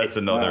 That's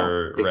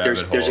another rabbit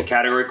hole. There's a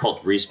category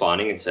called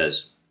respawning. It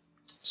says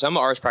some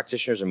RS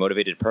practitioners are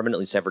motivated to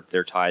permanently sever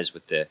their ties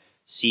with the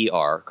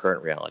CR,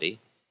 current reality,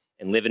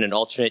 and live in an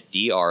alternate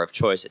DR of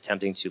choice,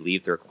 attempting to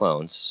leave their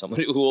clones.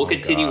 Someone who will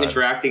continue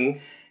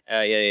interacting.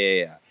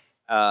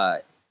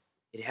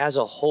 It has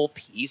a whole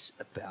piece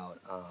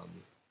about.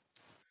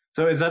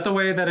 So is that the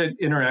way that it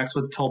interacts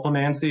with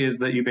tulpomancy? Is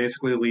that you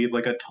basically leave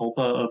like a tulpa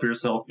of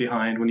yourself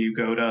behind when you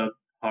go to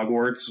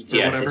Hogwarts?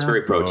 Yes, it's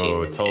very protein.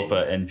 Oh,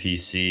 tulpa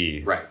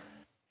NPC. Right.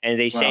 And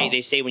they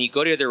say when you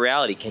go to their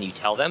reality, can you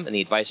tell them? And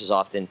the advice is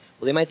often,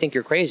 well, they might think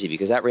you're crazy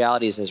because that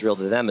reality isn't as real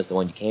to them as the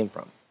one you came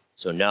from.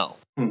 So no.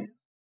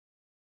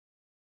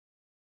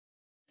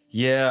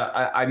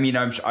 Yeah, I mean,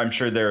 I'm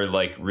sure there are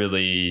like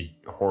really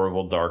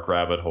horrible dark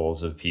rabbit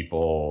holes of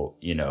people,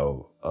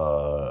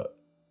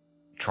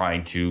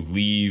 trying to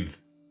leave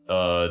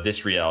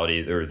this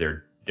reality or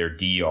their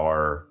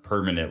DR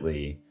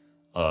permanently.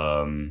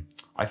 I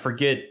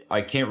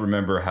can't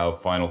remember how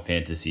Final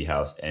Fantasy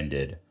House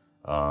ended.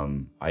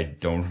 I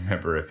don't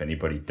remember if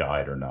anybody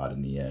died or not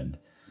in the end.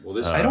 Well,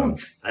 I don't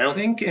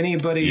think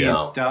anybody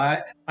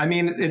died. I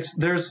mean,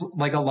 there's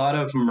like a lot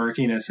of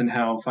murkiness in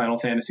how Final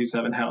Fantasy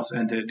VII House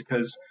ended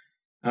because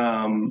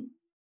a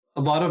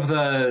lot of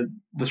the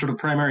sort of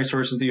primary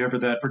sources that you have for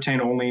that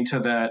pertain only to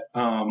that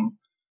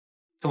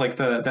to like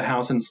the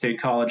house in State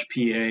College,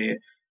 PA,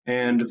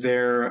 and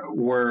there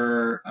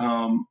were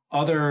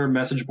other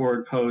message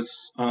board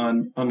posts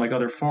on like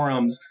other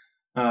forums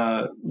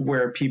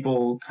where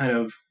people kind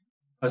of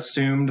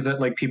assumed that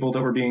like people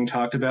that were being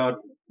talked about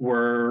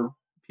were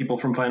people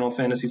from Final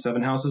Fantasy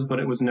VII houses, but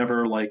it was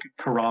never like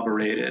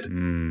corroborated.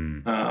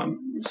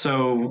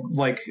 So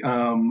like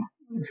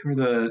who are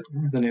the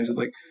names of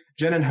like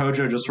Jen and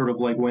Hojo just sort of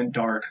like went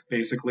dark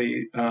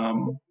basically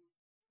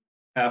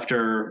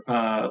after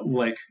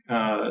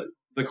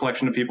the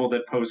collection of people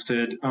that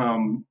posted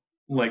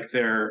like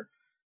their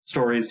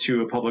stories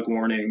to a public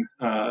warning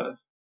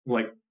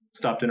like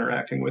stopped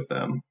interacting with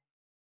them.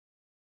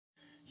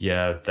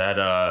 Yeah,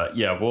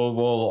 we'll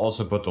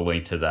also put the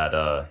link to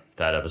that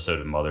episode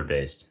of Mother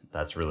Based.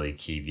 That's really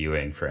key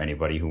viewing for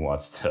anybody who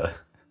wants to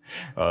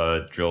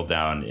drill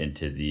down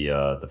into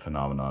the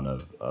phenomenon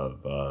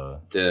of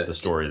the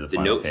story of the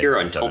Final note here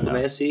on Fantasy VII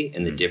tulpomancy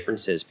and the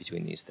differences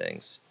between these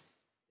things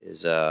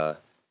is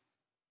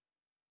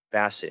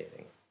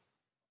fascinating.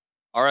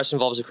 RS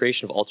involves the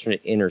creation of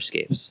alternate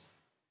innerscapes,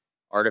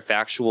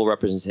 artifactual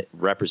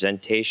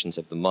representations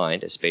of the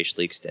mind as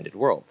spatially extended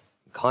world.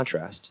 In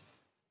contrast,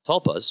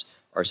 tulpas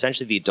are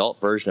essentially the adult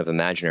version of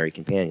imaginary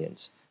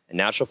companions, a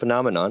natural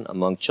phenomenon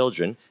among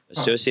children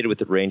associated with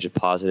a range of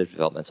positive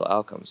developmental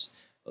outcomes.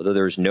 Although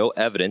there is no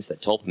evidence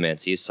that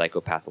tulpomancy is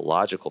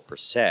psychopathological per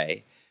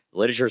se, the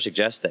literature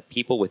suggests that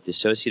people with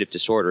dissociative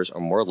disorders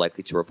are more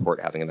likely to report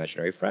having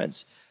imaginary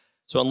friends.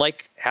 So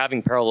unlike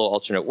having parallel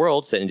alternate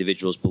worlds that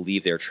individuals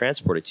believe they are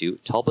transported to,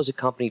 tulpas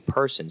accompany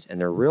persons in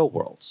their real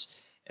worlds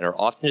and are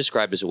often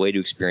described as a way to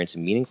experience a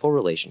meaningful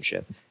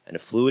relationship and a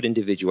fluid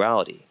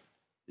individuality.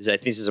 I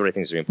think this is what I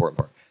think is the important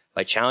part.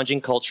 by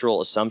challenging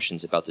cultural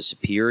assumptions about the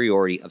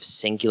superiority of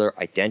singular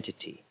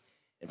identity,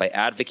 and by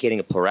advocating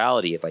a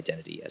plurality of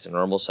identity as a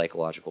normal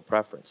psychological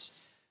preference.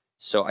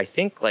 So I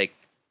think, like,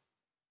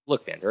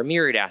 look, man, there are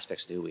myriad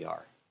aspects to who we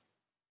are.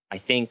 I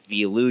think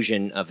the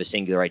illusion of a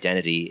singular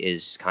identity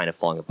is kind of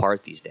falling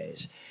apart these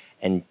days,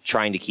 and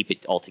trying to keep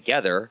it all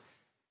together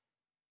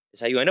is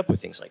how you end up with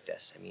things like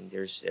this. I mean,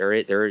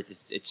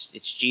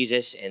 it's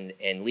Jesus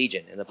and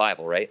Legion in the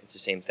Bible, right? It's the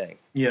same thing.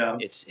 Yeah.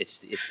 It's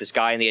this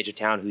guy on the edge of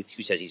town who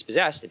says he's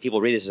possessed, and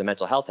people read this as a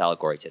mental health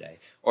allegory today,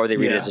 or they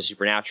read it as a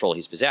supernatural,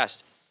 he's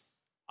possessed.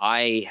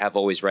 I have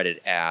always read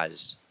it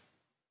as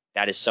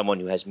that is someone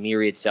who has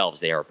myriad selves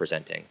they are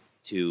presenting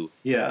to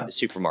the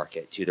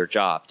supermarket, to their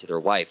job, to their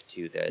wife,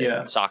 to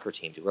the soccer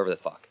team, to whoever the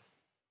fuck.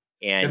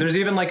 And there's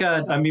even like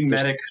a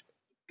mimetic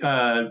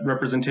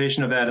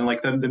representation of that in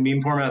like the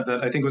meme format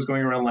that I think was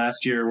going around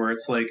last year, where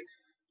it's like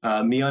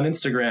me on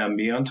Instagram,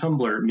 me on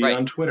Tumblr, me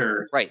on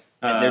Twitter. Right.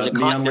 And there's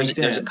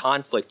a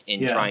conflict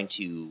in trying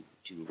to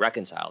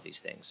reconcile these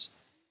things.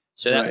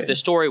 So that the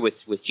story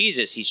with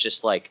Jesus, he's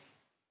just like,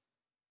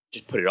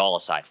 just put it all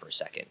aside for a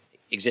second.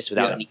 Exist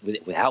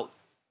without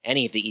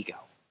any of the ego.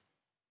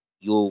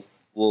 You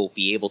will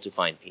be able to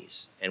find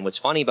peace. And what's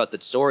funny about the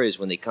story is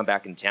when they come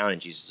back in town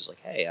and Jesus is like,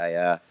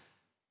 hey,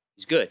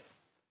 he's good.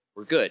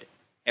 We're good.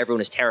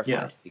 Everyone is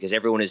terrified because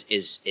everyone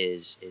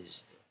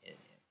is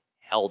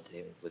held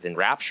within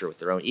rapture with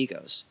their own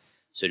egos.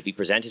 So to be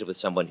presented with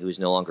someone who is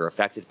no longer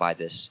affected by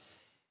this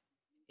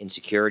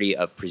insecurity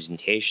of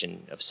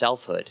presentation of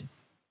selfhood,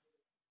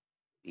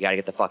 you got to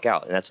get the fuck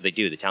out. And that's what they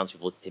do. The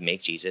townspeople to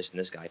make Jesus and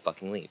this guy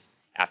fucking leave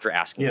after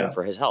asking him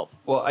for his help.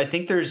 Well, I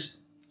think this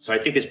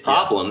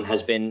problem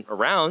has been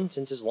around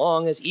since as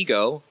long as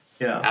ego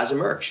has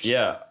emerged.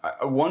 Yeah.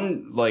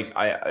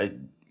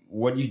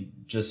 What you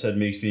just said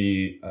makes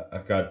me.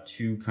 I've got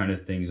two kind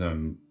of things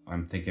I'm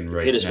thinking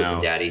right now. Hit us with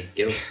it, Daddy.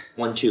 Give him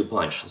 1-2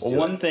 punch. Well,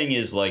 one thing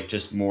is like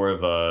just more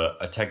of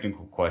a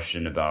technical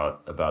question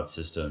about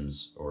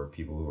systems or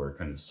people who are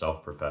kind of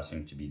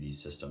self-professing to be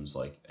these systems,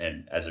 like,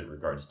 and as it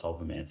regards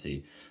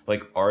telemancy,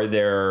 like, are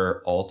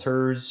there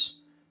alters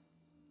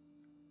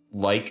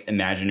like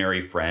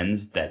imaginary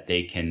friends that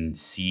they can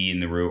see in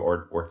the room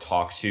or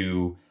talk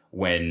to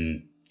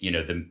when, you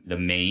know, the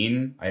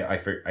main I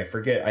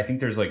forget, I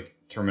think there's like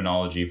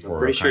terminology for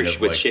pretty sure kind of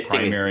with like shifting,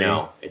 primary.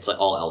 no, it's like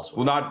all else.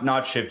 Well,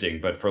 not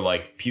shifting, but for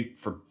like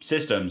for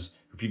systems,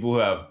 for people who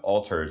have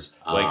alters,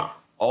 like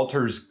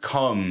alters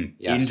come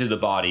into the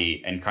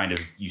body and kind of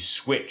you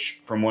switch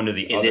from one to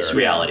the other. In this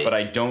reality. But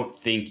I don't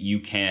think you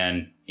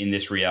can in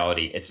this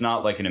reality. It's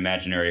not like an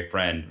imaginary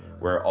friend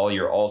where all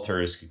your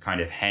alters could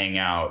kind of hang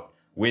out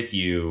with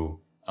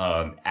you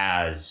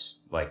as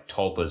like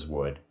tulpas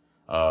would.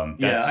 I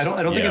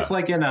don't think it's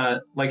like in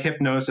like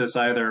hypnosis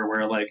either,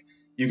 where like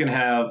you can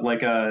have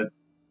like a,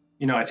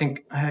 you know, I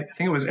think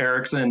it was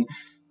Erickson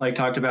like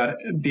talked about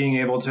being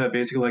able to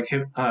basically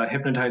like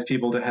hypnotize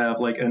people to have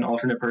like an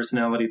alternate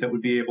personality that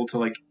would be able to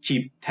like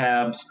keep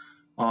tabs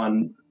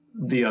on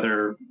the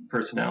other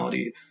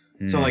personality.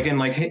 So like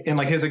in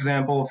his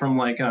example from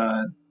like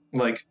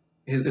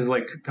his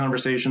like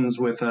conversations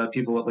with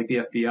people at like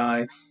the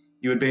FBI,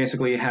 you would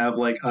basically have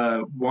like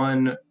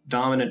one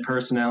dominant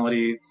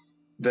personality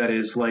that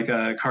is like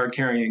a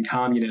card-carrying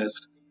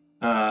communist,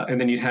 and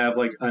then you'd have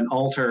like an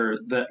alter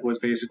that was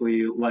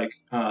basically like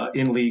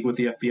in league with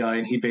the FBI,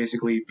 and he'd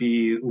basically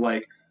be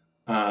like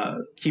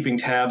keeping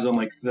tabs on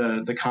like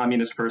the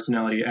communist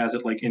personality as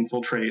it like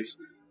infiltrates,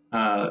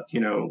 you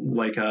know,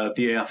 like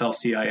the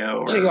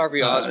AFL-CIO or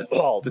Harvey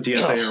Oswald, the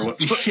DSA or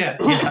what?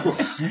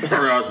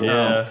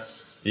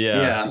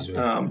 Yeah.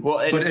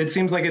 But it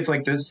seems like it's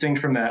like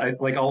distinct from that.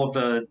 Like all of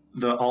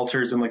the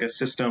alters in like a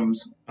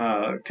systems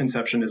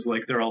conception is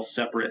like they're all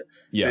separate.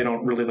 Yeah. They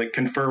don't really like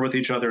confer with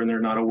each other, and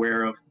they're not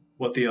aware of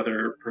what the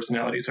other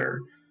personalities are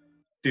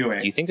doing.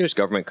 Do you think there's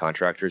government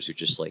contractors who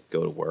just like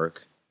go to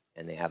work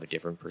and they have a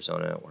different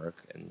persona at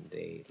work and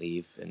they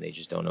leave and they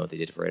just don't know what they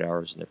did for 8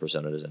 hours and their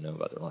persona doesn't know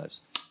about their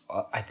lives?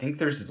 I think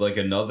there's like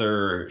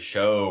another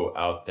show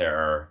out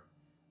there.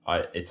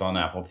 It's on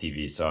Apple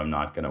TV, so I'm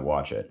not going to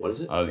watch it. What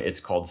is it?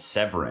 It's called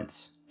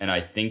Severance. And I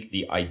think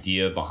the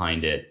idea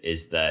behind it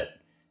is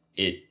that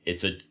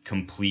it's a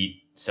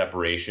complete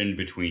separation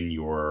between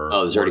your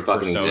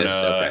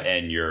persona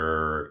and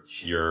your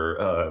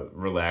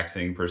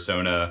relaxing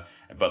persona.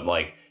 But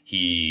like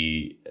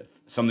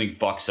something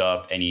fucks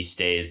up and he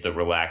stays the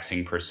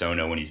relaxing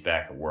persona when he's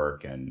back at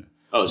work. And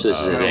so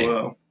this is a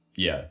thing.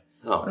 Yeah.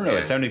 Oh, I don't know.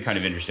 It sounded kind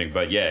of interesting,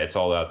 but yeah, it's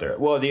all out there.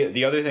 Well,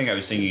 the other thing I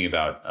was thinking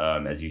about,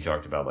 as you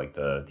talked about, like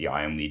the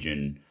I Am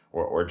Legion,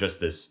 or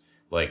just this,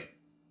 like,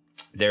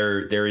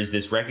 there is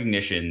this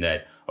recognition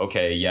that,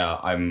 okay, yeah,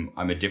 I'm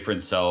a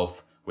different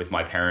self with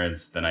my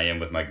parents than I am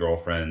with my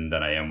girlfriend,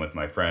 than I am with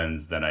my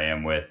friends, than I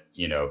am with,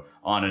 you know,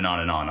 on and on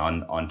and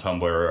on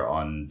Tumblr,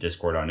 on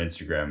Discord, on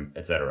Instagram,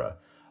 etc.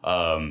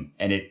 And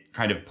it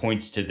kind of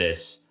points to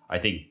this, I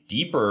think,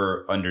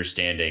 deeper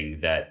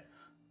understanding that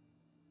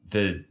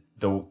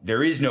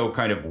there is no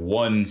kind of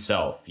one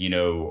self, you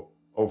know,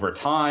 over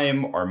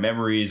time, our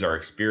memories, our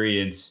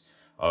experience,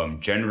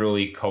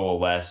 generally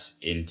coalesce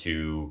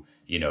into,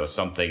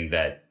 something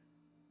that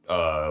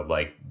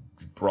like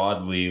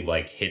broadly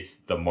like hits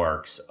the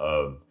marks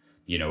of,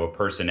 a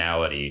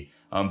personality.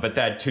 But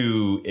that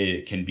too,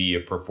 it can be a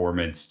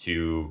performance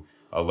to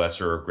a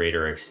lesser or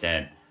greater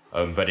extent.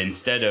 But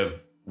instead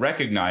of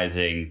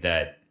recognizing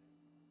that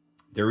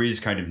there is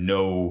kind of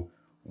no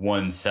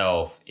one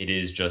self, it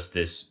is just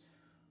this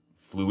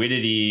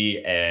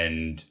fluidity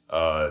and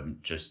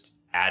just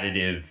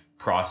additive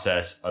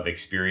process of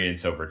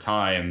experience over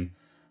time.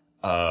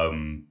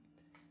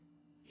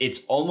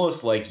 It's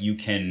almost like you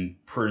can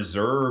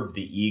preserve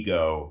the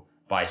ego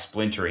by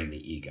splintering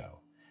the ego.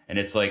 And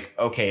it's like,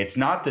 okay, it's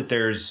not that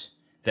there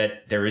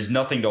is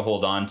nothing to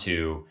hold on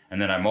to and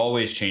that I'm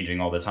always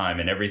changing all the time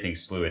and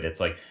everything's fluid.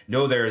 It's like,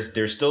 no,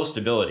 there's still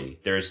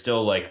stability. There's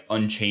still like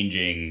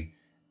unchanging,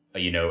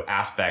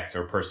 aspects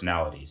or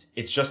personalities.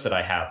 It's just that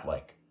I have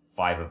like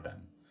 5 of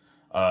them.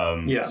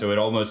 So it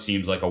almost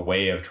seems like a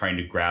way of trying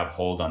to grab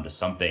hold onto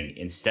something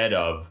instead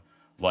of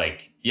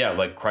like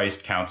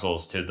Christ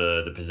counsels to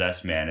the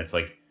possessed man. It's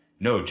like,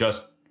 no,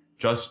 just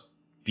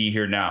be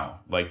here now.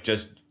 Like,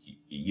 just,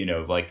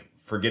 like,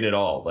 forget it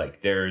all.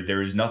 Like,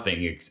 there is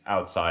nothing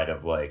outside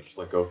of like. Just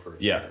let go for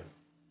it.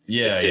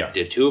 Yeah.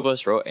 Did 2 of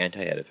us wrote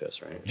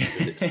Anti-Oedipus, right?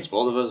 Since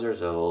both of us are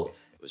so.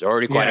 It was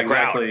already quite a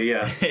crowd. Exactly.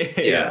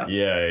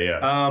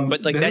 Yeah.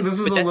 But like this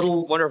is that's a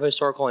wonderful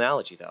historical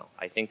analogy, though.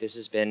 I think this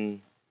has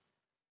been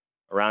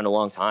around a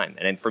long time,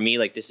 and for me,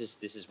 like this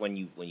is when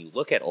you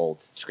look at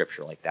old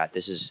scripture like that,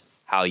 this is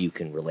how you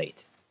can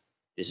relate.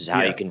 This is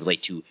how you can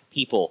relate to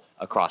people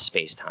across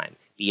space time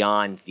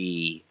beyond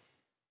the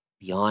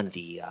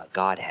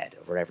Godhead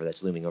or whatever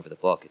that's looming over the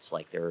book. It's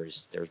like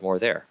there's more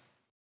there.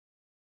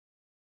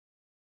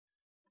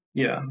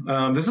 Yeah,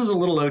 this is a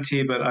little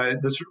OT,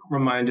 but this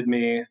reminded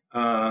me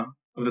of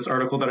this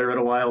article that I read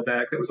a while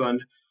back that was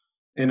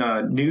in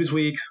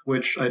Newsweek,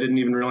 which I didn't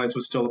even realize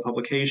was still a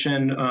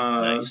publication.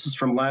 Nice. This is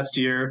from last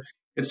year.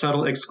 It's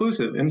titled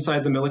 "Exclusive: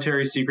 Inside the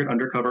Military Secret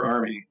Undercover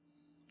Army."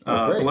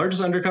 The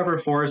largest undercover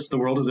force the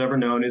world has ever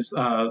known is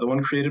the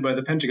one created by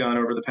the Pentagon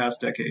over the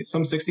past decade.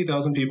 Some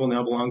 60,000 people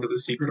now belong to the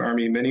secret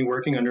army, many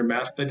working under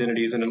masked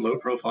identities and in low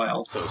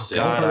profile. So sick.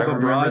 God, I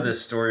remember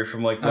this story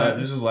from like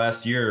this was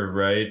last year,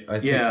 right? I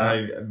think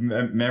I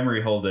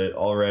memory hold it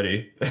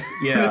already.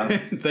 Yeah.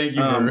 Thank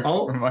you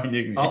for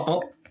reminding me.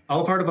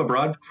 All part of a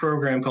broad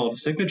program called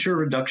Signature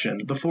Reduction.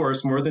 The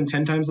force, more than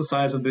 10 times the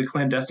size of the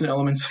clandestine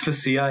elements of the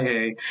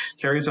CIA,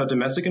 carries out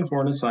domestic and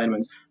foreign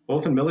assignments,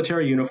 both in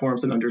military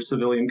uniforms and under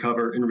civilian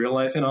cover, in real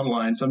life and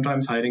online,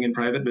 sometimes hiding in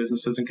private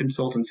businesses and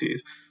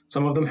consultancies,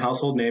 some of them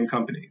household name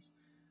companies.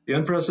 The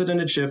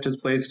unprecedented shift has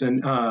placed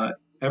an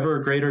ever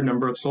greater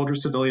number of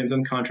soldiers, civilians,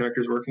 and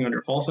contractors working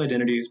under false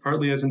identities,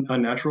 partly as a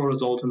natural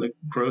result in the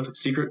growth of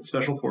secret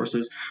special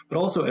forces, but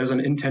also as an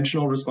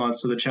intentional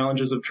response to the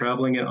challenges of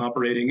traveling and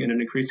operating in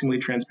an increasingly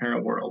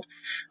transparent world.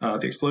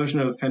 The explosion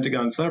of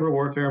Pentagon cyber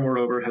warfare,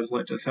 moreover, has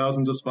led to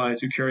thousands of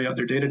spies who carry out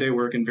their day-to-day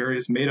work in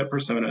various made-up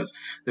personas,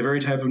 the very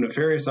type of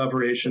nefarious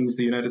operations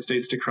the United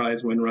States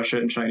decries when Russia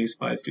and Chinese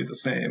spies do the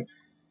same.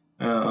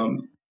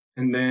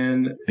 And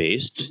then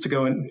just to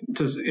go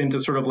into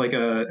sort of like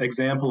a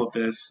example of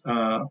this,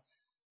 I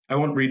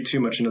won't read too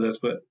much into this,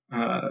 but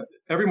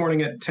every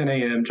morning at 10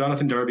 a.m.,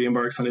 Jonathan Darby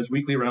embarks on his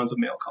weekly rounds of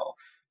mail call.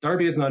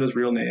 Darby is not his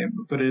real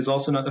name, but it is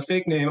also not the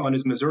fake name on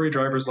his Missouri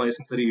driver's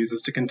license that he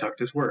uses to conduct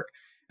his work.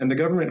 And the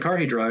government car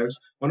he drives,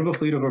 one of a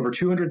fleet of over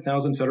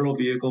 200,000 federal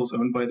vehicles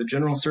owned by the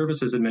General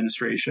Services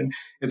Administration,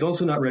 is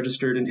also not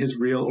registered in his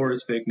real or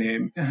his fake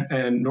name,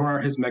 and nor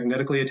are his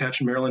magnetically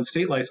attached Maryland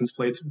state license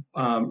plates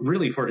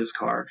really for his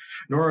car,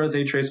 nor are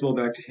they traceable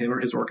back to him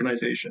or his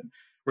organization.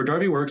 Where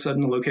Darby works at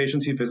and the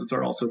locations he visits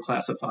are also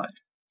classified.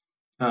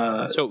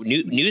 So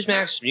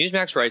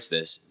Newsmax writes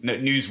this.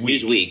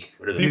 Newsweek.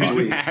 What are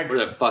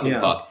the fucking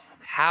fuck?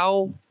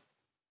 How?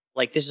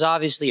 Like, this is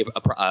obviously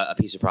a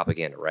piece of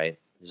propaganda, right?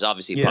 This is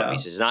obviously a puff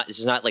piece. This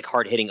is not like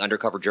hard-hitting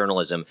undercover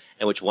journalism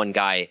in which one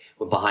guy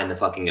went behind the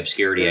fucking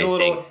obscurity.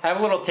 Have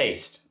a little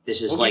taste.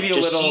 This is like,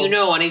 just so you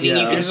know, anything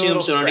you consume,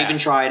 so don't even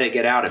try to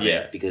get out of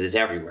it, because it's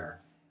everywhere.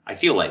 I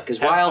feel like,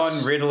 because why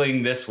else? Fun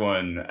riddling this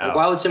one out. Like,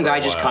 why would some guy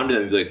just come to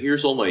them and be like,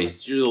 here's all the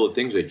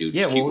things I do.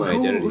 Yeah, keep my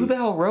identity. Who the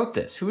hell wrote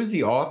this? Who is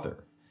the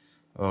author?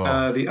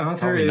 The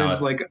author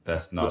is like...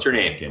 What's her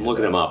name? I'm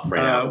looking him up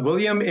right now.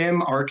 William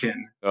M.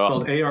 Arkin. It's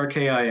spelled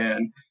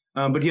Arkin.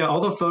 But yeah, all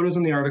the photos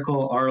in the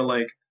article are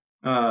like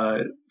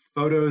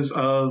photos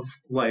of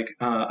like,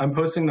 I'm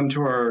posting them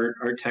to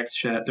our text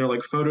chat. They're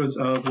like photos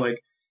of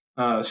like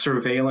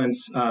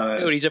surveillance.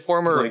 Dude, he's a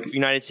former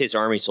United States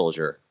Army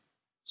soldier.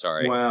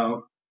 Sorry.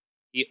 Wow.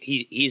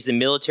 He's the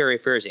military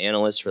affairs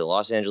analyst for the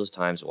Los Angeles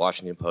Times,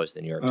 Washington Post,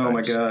 the New York Times. Oh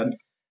my God.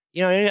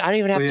 You know, I don't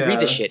even have to read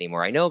this shit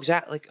anymore. I know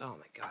exactly. Like, oh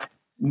my God.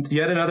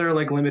 Yet another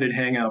like limited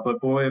hangout,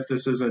 but boy, if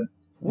this isn't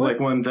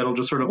like one that'll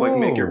just sort of like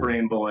make your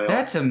brain boil.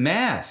 That's a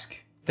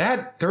mask.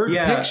 That third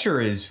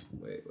picture is.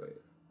 Wait.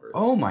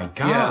 Oh my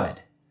God.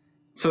 Yeah.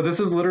 So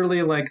this is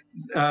literally like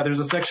there's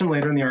a section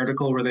later in the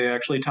article where they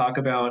actually talk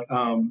about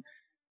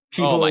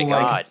people. Oh my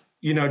God.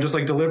 just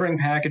like delivering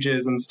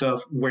packages and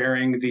stuff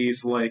wearing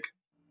these like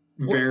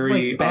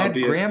very like bad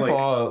obvious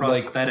grandpa,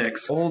 like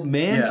prosthetics. Like old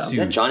man Yeah. suit. Is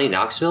that Johnny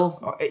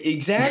Knoxville?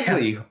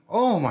 Exactly. Yeah.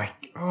 Oh my.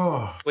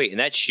 Oh. Wait, and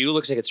that shoe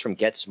looks like it's from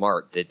Get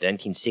Smart, the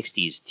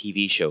 1960s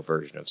TV show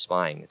version of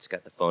spying. It's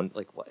got the phone.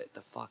 Like, what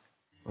the fuck?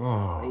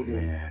 Oh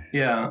man.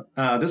 Yeah.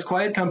 This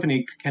quiet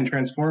company can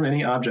transform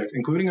any object,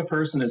 including a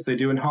person, as they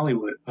do in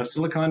Hollywood. A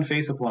silicone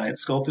face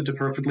appliance sculpted to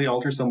perfectly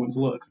alter someone's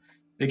looks.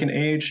 They can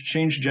age,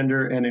 change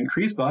gender, and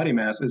increase body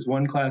mass, as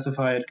one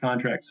classified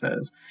contract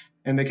says.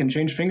 And they can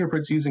change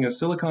fingerprints using a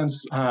silicone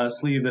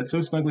sleeve that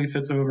so snugly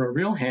fits over a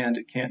real hand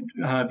it can't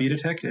be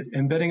detected,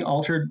 embedding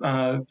altered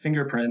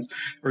fingerprints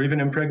or even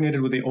impregnated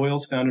with the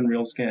oils found in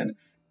real skin.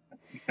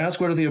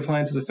 Ask whether the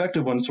appliance is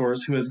effective, one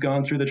source who has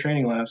gone through the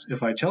training labs.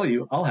 If I tell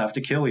you, I'll have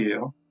to kill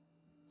you.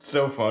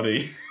 So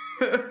funny.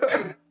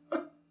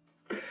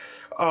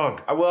 Oh,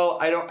 well,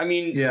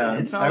 Yeah,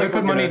 it's not I like would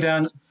put money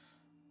down.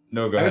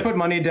 No, go I ahead. would put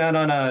money down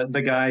on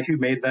the guy who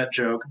made that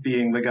joke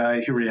being the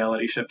guy who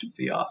reality shifted to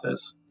The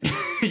Office.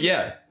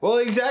 Yeah. Well,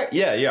 exactly.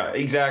 Yeah,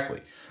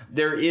 exactly.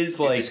 There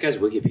is like... This guy's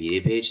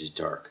Wikipedia page is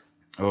dark.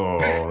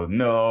 Oh,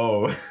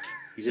 no.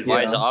 He's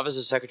advised the Office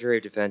of Secretary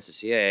of Defense, the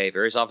CIA,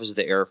 various offices of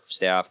the Air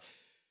Staff,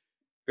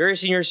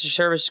 various senior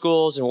service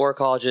schools and war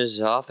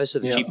colleges, Office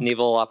of the Chief of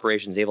Naval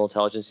Operations, Naval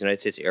Intelligence, the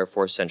United States Air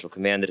Force Central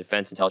Command, the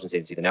Defense Intelligence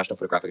Agency, the National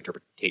Photographic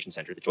Interpretation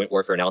Center, the Joint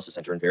Warfare Analysis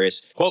Center, and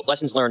various, quote,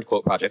 lessons learned,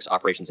 quote, projects,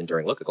 operations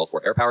enduring look, the Gulf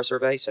War Air Power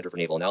Survey, Center for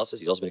Naval Analysis.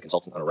 He's also been a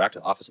consultant on Iraq to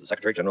the Office of the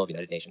Secretary General of the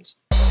United Nations.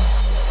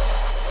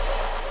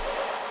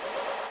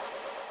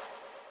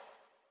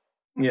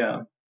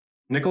 Yeah.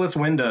 Nicholas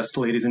Windust,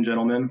 ladies and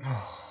gentlemen.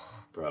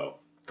 Bro.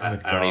 I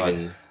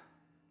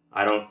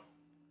don't.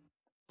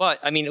 But,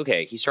 I mean,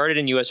 okay, he started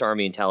in U.S.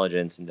 Army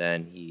Intelligence, and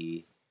then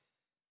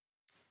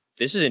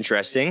this is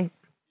interesting.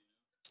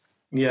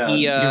 Yeah,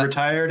 he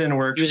retired and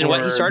worked he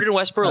started in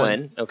West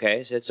Berlin,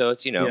 okay, so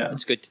it's,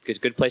 it's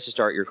good place to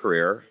start your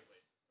career,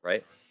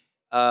 right?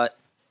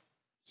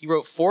 He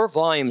wrote 4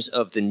 volumes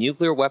of the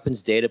Nuclear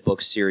Weapons Data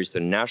Book series,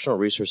 the National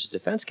Resources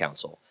Defense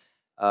Council.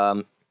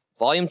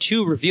 Volume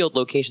 2 revealed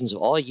locations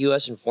of all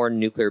U.S. and foreign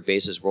nuclear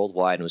bases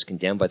worldwide and was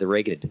condemned by the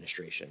Reagan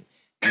administration.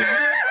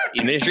 The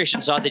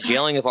administration sought the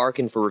jailing of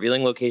Arkin for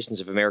revealing locations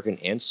of American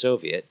and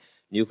Soviet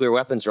nuclear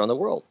weapons around the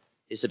world.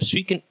 His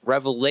subsequent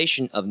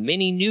revelation of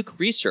many nuke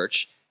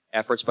research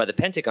efforts by the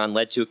Pentagon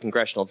led to a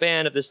congressional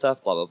ban of this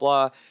stuff, blah, blah,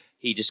 blah.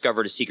 He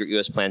discovered a secret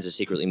U.S. plans to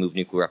secretly move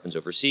nuclear weapons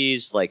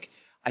overseas. Like,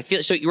 I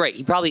feel, so you're right,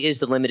 he probably is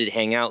the limited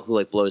hangout who,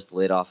 like, blows the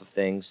lid off of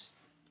things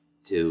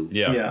to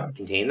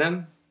contain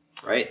them,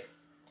 right?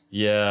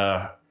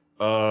 Yeah.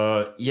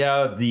 The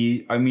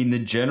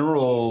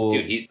general...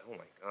 Dude, oh my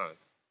God.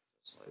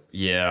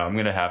 Yeah, I'm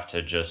going to have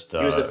to just... he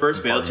was the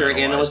first military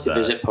analyst to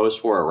visit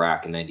post-war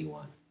Iraq in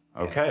 91.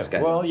 Okay.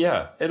 Well,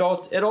 yeah. It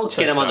all Let's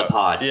get him on the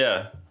pod.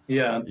 Yeah.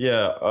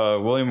 Yeah.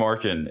 William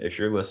Arkin, if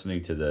you're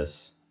listening to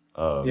this...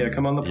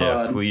 come on the pod.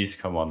 Yeah, please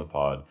come on the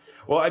pod.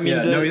 Well, I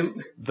mean,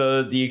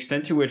 the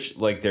extent to which,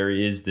 like, there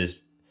is this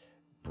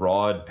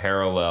broad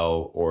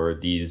parallel or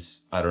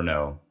these, I don't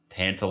know,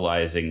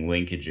 tantalizing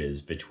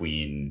linkages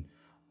between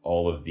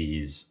all of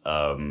these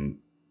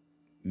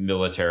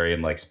military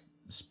and, like,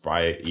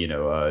 spy,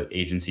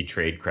 agency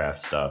tradecraft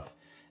stuff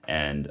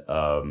and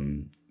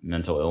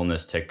mental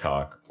illness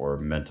TikTok or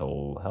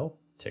mental health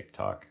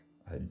TikTok.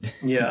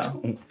 Yeah.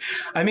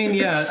 I mean,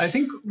 yeah, I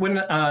think when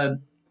are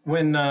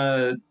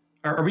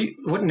we,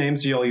 what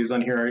names do y'all use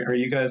on here? Are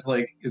you guys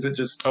like, is it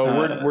just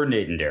we're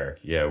Nate and Derek.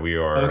 Yeah, we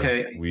are.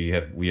 Okay. We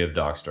have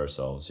doxed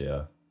ourselves,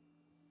 yeah.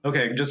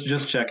 Okay,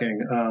 just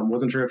checking.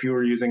 Wasn't sure if you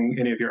were using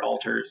any of your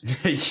alters.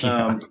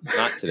 Not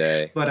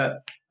today. But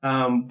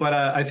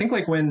I think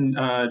like when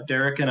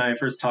Derek and I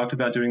first talked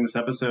about doing this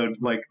episode,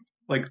 like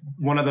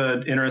one of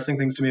the interesting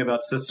things to me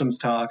about systems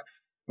talk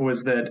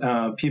was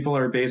that people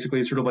are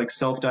basically sort of like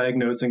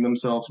self-diagnosing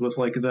themselves with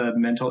like the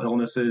mental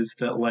illnesses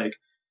that like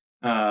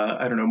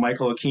I don't know,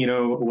 Michael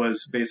Aquino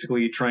was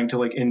basically trying to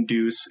like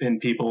induce in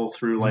people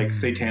through like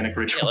satanic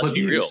ritual let's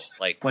be real. abuse,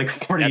 like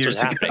 40 years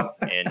what's happening. ago.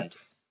 And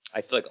I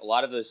feel like a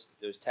lot of those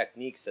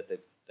techniques that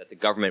the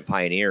government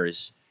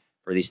pioneers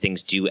for these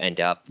things do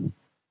end up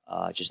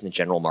just in the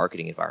general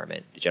marketing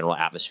environment, the general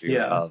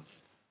atmosphere of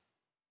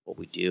what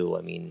we do.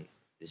 I mean,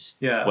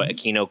 what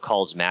Aquino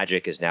calls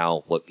magic is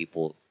now what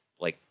people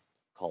like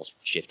calls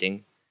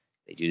shifting.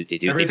 They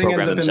Everything program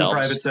ends up themselves. in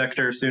the private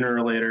sector sooner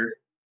or later.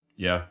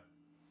 Yeah.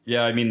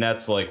 Yeah, I mean,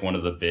 that's like one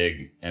of the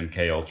big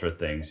MK Ultra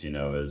things,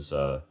 is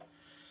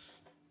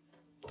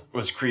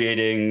was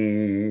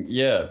creating,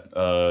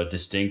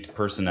 distinct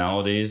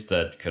personalities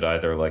that could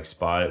either like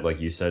spy, like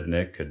you said,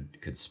 Nick,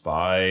 could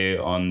spy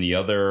on the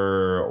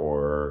other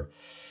or...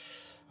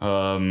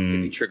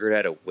 could be triggered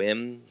at a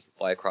whim. You can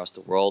fly across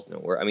the world.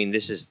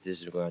 This has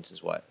been going on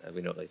since what?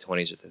 We know, like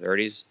 20s or the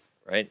 30s,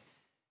 right?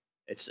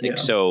 It's like,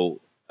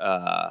 so,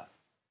 to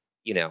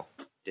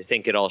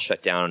think it all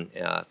shut down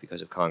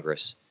because of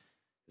Congress.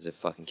 Of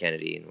fucking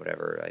Kennedy and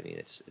whatever. I mean,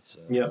 it's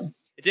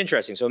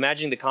interesting. So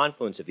imagining the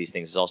confluence of these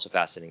things is also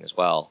fascinating as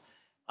well.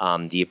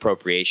 the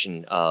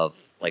appropriation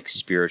of like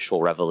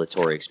spiritual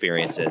revelatory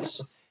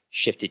experiences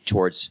shifted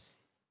towards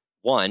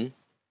one,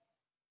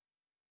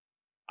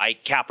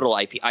 IP capital,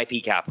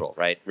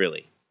 right?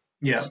 Really.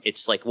 Yeah.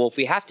 It's like, well, if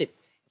we have to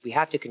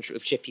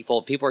shift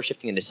people are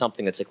shifting into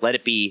something that's like, let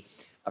it be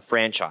a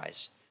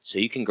franchise. So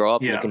you can grow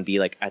up and you can be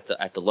like at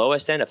the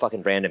lowest end, a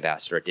fucking brand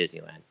ambassador at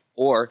Disneyland.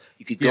 Or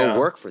you could go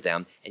work for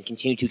them and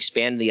continue to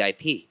expand the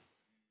IP.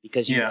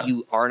 Because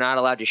you are not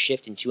allowed to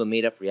shift into a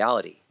made-up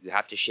reality. You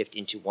have to shift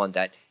into one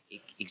that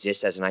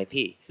exists as an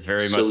IP. It's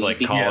very much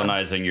like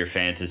colonizing your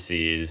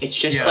fantasies. It's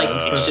just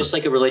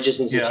like a religious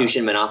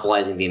institution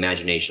monopolizing the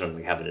imagination of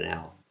heaven and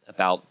hell.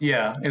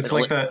 It's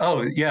like that.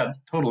 Oh yeah,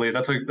 totally.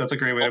 That's a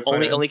great way to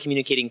put it. Only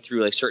communicating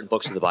through like certain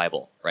books of the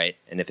Bible, right?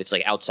 And if it's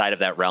like outside of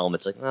that realm,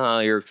 it's like, oh,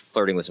 you're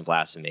flirting with some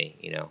blasphemy,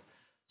 you know.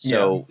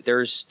 So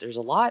there's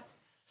a lot.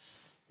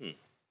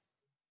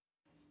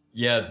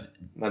 Yeah,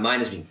 my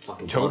mind has been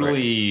fucking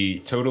totally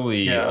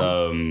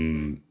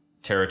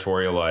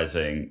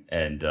territorializing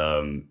and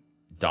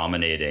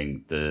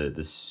dominating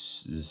the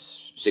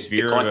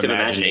sphere of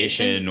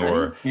imagination,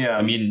 or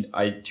I mean,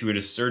 to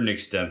a certain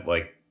extent,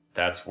 like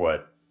that's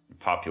what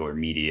popular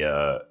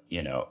media,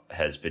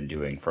 has been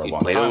doing for a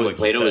long time. Like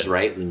Plato was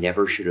right. We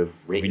never should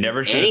have written. We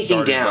never should have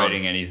started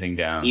writing anything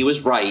down. He was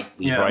right.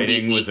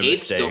 Writing was a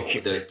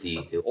mistake.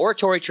 The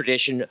oratory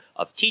tradition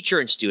of teacher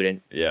and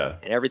student. Yeah.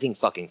 And everything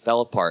fucking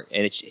fell apart.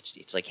 And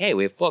it's like, hey,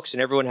 we have books,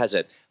 and everyone has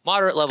a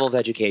moderate level of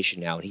education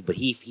now. And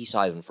he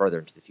saw even further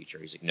into the future.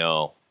 He's like,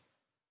 no,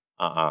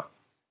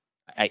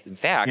 in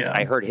fact,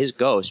 I heard his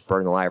ghost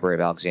burn the Library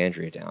of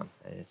Alexandria down.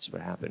 That's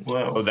what happened.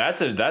 Whoa. Oh, that's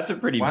a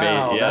pretty big.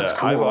 Yeah, that's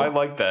cool. I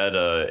like that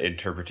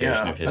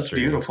interpretation of history. That's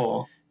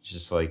beautiful. It's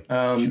just like should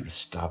have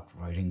stopped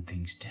writing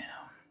things down.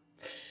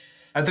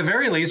 At the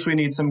very least, we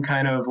need some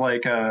kind of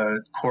like a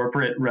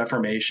corporate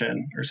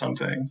reformation or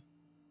something.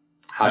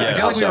 I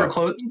feel like we were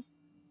close.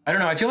 I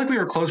don't know. I feel like we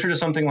were closer to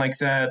something like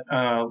that,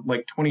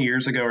 like 20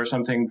 years ago or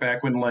something.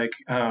 Back when like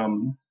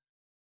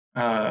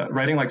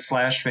writing like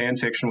slash fan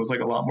fiction was like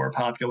a lot more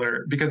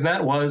popular, because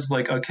that was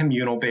like a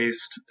communal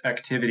based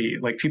activity.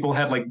 Like people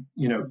had like,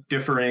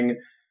 differing,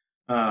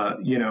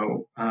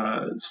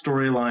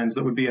 storylines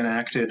that would be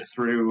enacted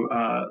through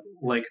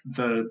like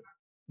the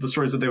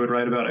stories that they would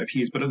write about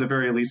IPs. But at the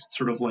very least, it's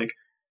sort of like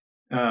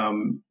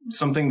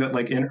something that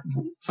like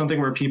something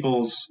where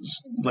people's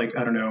like,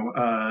 I don't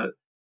know,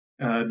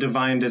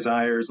 divine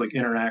desires like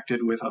interacted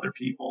with other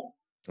people.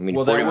 I mean,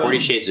 40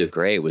 Shades of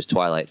Grey was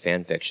Twilight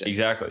fan fiction.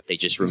 Exactly. They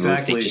just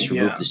removed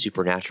the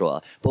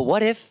supernatural. But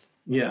what if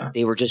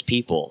they were just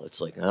people? It's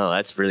like, oh,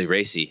 that's really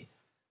racy.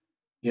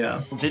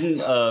 Yeah. Didn't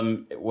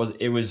it was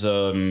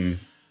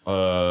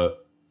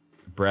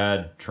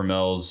Brad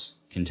Trammell's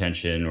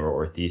contention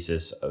or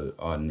thesis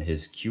on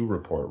his Q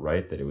report,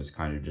 right? That it was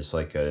kind of just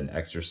like an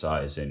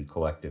exercise in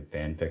collective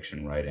fan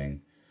fiction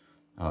writing.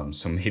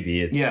 So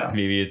maybe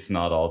it's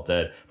not all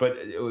dead. But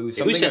who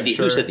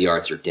said the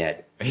arts are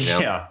dead? You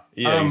know?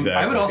 Yeah, exactly.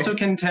 I would also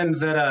contend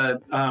that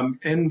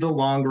in the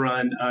long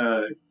run,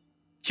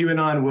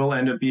 QAnon will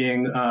end up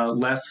being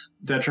less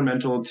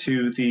detrimental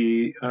to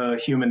the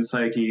human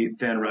psyche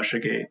than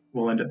Russiagate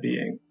will end up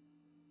being.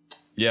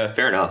 Yeah,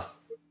 fair enough.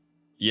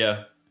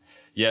 Yeah.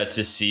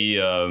 To see,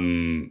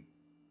 I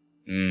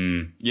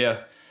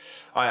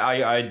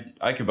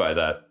could buy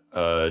that.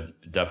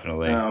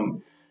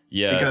 Definitely.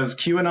 Because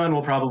QAnon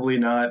will probably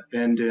not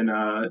end in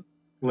a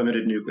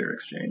limited nuclear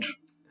exchange.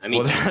 I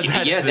mean,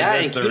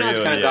 QAnon's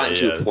kind of gotten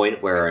to a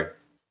point where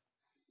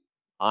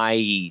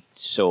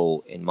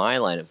in my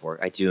line of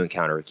work, I do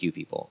encounter Q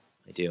people.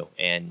 I do.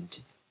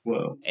 And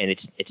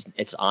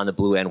it's on the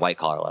blue and white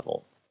collar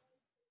level.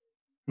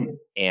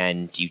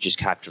 And you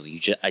just have to,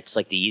 it's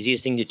like the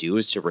easiest thing to do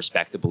is to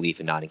respect the belief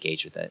and not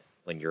engage with it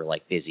when you're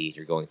like busy,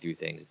 you're going through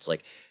things. It's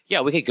like, yeah,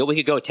 we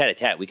could go tete a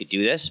tete. We could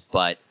do this,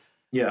 but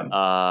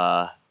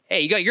hey,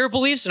 you got your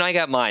beliefs and I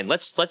got mine.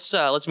 Let's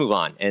move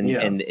on.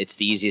 And it's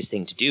the easiest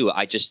thing to do.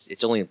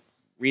 It's only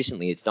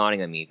recently it's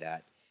dawning on me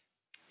that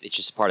it's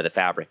just part of the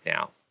fabric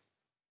now.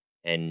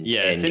 And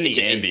it's in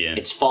the ambient.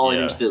 It's fallen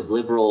into the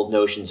liberal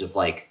notions of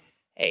like,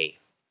 hey,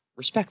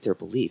 respect their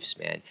beliefs,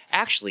 man.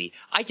 Actually,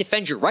 I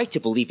defend your right to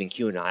believe in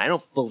QAnon. I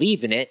don't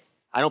believe in it.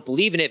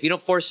 If you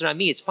don't force it on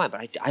me, it's fine.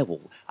 But I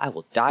will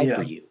die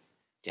for you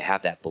to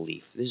have that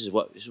belief. This is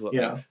what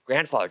my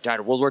grandfather died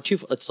in World War II.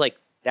 It's like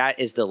that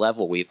is the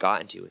level we've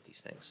gotten to with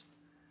these things.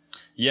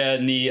 Yeah,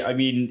 I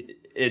mean,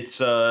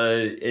 it's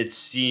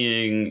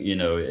seeing,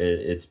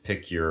 it's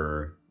pick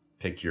your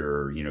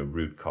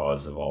root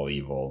cause of all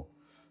evil.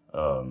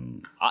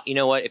 You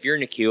know what? If you're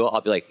in a queue,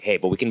 I'll be like, hey,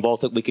 but we can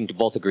both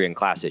agree on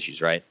class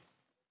issues, right?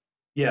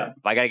 Yeah.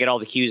 If I got to get all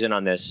the Qs in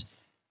on this,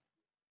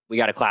 we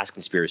got a class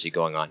conspircy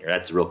going on here.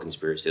 That's a real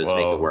conspiracy. Let's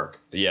make it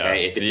work. Yeah.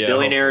 Okay? If it's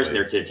billionaires and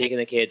they're taking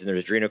the kids and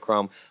there's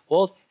adrenochrome,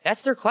 well,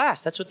 that's their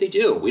class. That's what they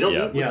do. We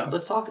don't need.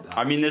 Let's talk about it.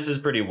 I mean, this is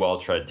pretty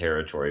well-tread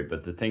territory,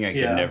 but the thing I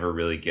can never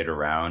really get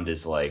around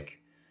is like,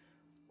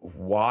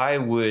 why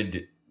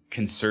would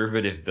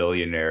conservative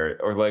billionaire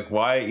or like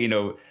why,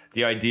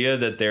 the idea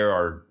that there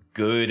are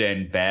good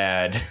and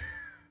bad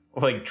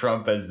like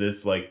Trump as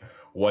this like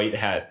white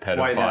hat pedophile.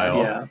 White hat,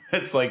 yeah.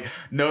 It's like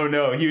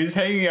no, he was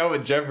hanging out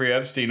with Jeffrey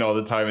Epstein all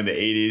the time in the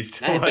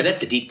 80s. But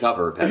that's a deep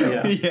cover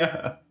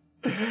pedo.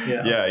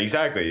 Yeah,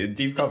 exactly. A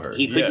deep cover.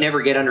 He could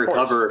never get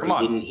undercover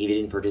if he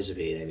didn't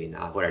participate. I mean,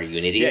 what are you,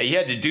 an idiot? Yeah, he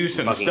had to do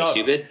some fucking stuff.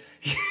 Stupid.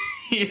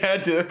 He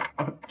had to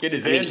get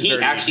his hands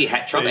dirty.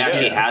 Trump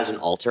actually has an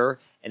altar,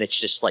 and it's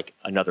just like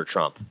another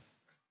Trump.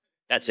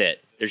 That's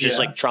it. There's just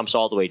like Trumps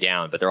all the way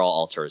down, but they're all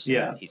altars.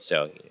 Yeah.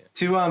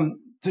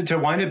 To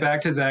wind it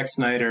back to Zack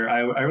Snyder,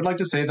 I would like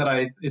to say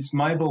that it's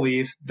my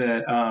belief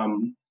that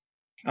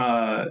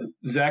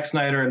Zack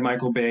Snyder and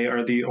Michael Bay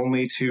are the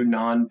only two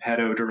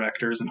non-pedo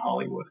directors in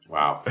Hollywood.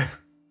 Wow.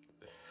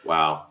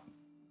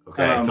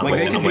 Okay.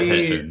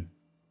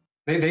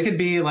 They could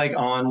be like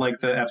on like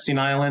the Epstein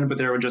Island, but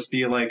there would just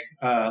be like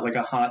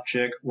a hot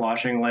chick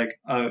washing like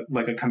a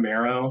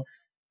Camaro,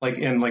 like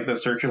in like the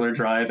circular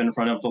drive in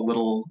front of the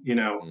little,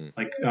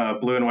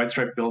 blue and white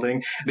striped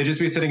building. They'd just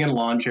be sitting in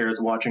lawn chairs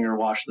watching her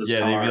wash this car.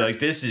 Yeah, they'd be like,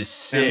 "This is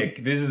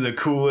sick. This is the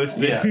coolest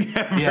thing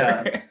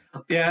ever."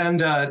 Yeah,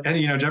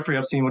 and Jeffrey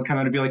Epstein would come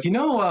out and be like,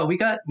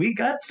 we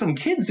got some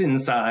kids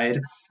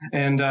inside,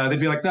 and they'd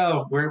be like,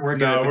 no, we're good.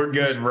 No, we're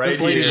good. Right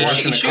here.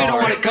 You sure you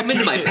don't want to come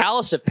into my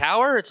palace of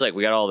power? It's like,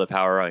 we got all the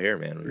power out here,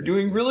 man. We're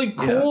doing really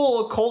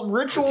cool occult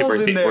rituals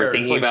in there. We're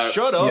thinking about,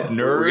 shut up,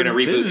 nerd. We're gonna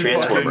reboot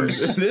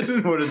Transformers. This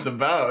is what it's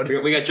about.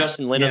 We got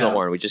Justin Lin on the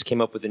horn. We just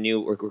came up with a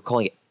new. We're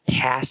calling it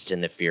Fast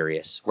and the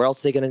Furious. Where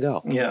else are they gonna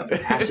go? Yeah,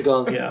 has to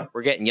go. Yeah,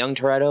 we're getting young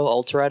Toretto,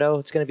 old Toretto.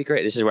 It's gonna be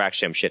great. This is where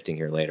actually I'm shifting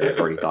here later. I've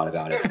already thought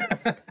about it.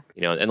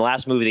 In the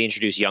last movie they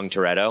introduced young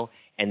Toretto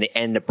and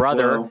the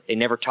brother they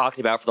never talked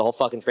about for the whole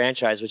fucking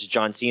franchise, which is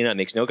John Cena. It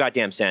makes no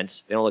goddamn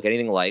sense. They don't look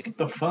anything alike. What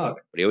the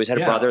fuck? But he always had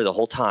a brother the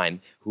whole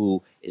time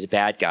who is a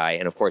bad guy,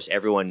 and of course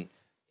everyone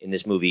in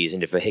this movie is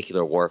into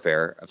vehicular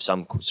warfare of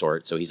some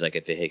sort. So he's like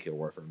a vehicular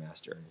warfare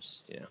master. And it's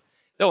just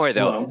don't worry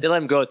though, they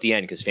let him go at the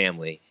end because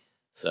family.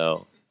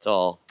 So. It's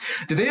all.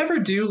 Did they ever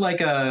do like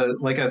a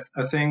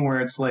thing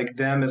where it's like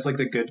them as like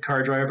the good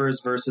car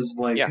drivers versus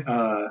like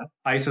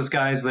ISIS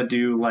guys that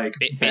do like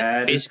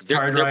bad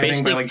car driving? They're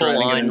basically like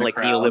full on like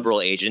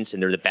neoliberal agents,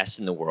 and they're the best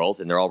in the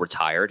world, and they're all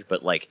retired.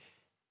 But like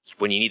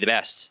when you need the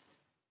best,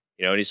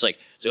 and it's like,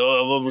 so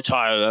I'm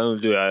retired. I don't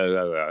do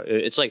that.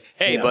 It's like,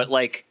 hey, but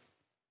like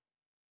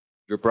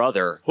your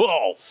brother.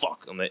 Oh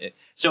fuck.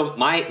 So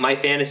my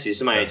fantasy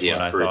is my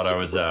idea. I thought I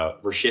was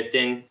out. We're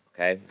shifting.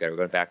 Okay, we're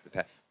going back to the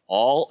past.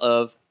 All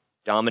of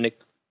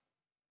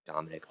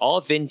all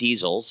of Vin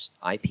Diesel's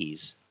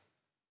IPs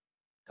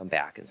come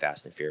back in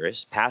Fast and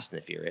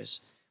the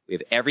Furious. We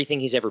have everything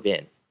he's ever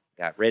been.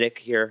 Got Riddick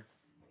here,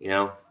 we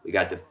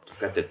got the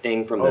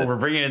thing from we're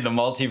bringing in the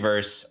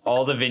multiverse.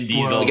 All the Vin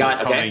Diesels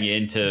are coming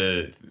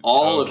into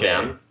all of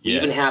them. We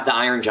even have the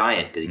Iron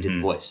Giant because he did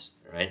the voice,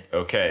 right?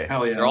 Okay.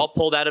 Hell yeah. They're all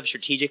pulled out of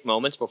strategic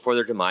moments before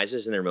their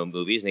demises in their own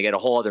movies, and they get a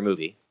whole other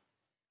movie.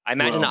 I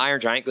imagine the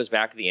Iron Giant goes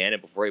back at the end,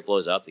 and before he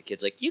blows up, the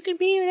kid's like, "You can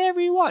be whatever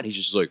you want." He's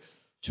just like,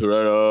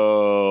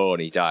 "Toretto," and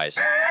he dies.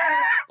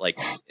 Like,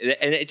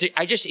 and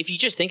if you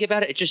just think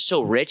about it, it's just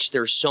so rich.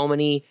 There's so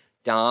many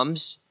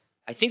Doms.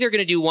 I think they're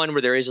going to do one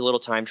where there is a little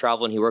time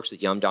travel, and he works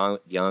with young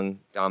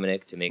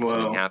Dominic to make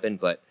something happen.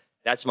 But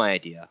that's my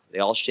idea. They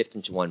all shift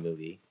into one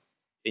movie.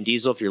 Vin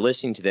Diesel, if you're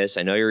listening to this,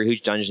 I know you're a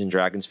huge Dungeons and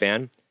Dragons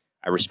fan.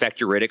 I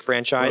respect your Riddick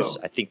franchise.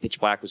 I think Pitch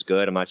Black was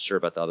good. I'm not sure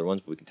about the other ones,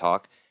 but we can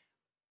talk.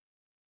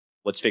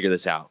 Let's figure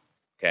this out.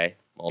 Okay?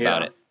 I'm all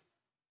about it.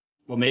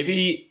 Well,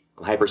 maybe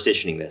I'm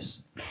hyperstitioning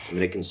this. I'm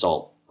going to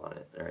consult on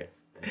it. All right.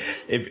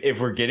 If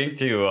we're getting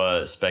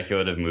to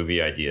speculative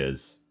movie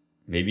ideas,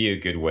 maybe a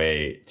good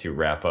way to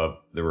wrap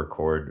up the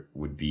record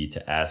would be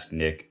to ask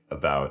Nick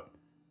about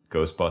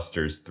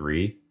Ghostbusters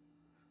 3.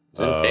 Is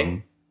that a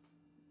thing?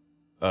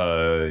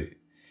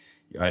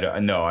 I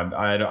don't know.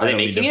 I don't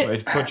mean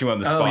to put you on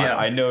the spot. Yeah.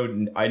 I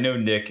know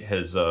Nick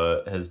has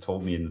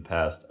told me in the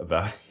past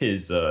about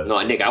his.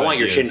 No, Nick, I want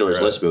your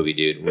Schindler's List movie,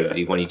 dude.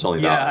 When you told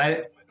me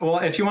about. Well,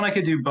 if you want, I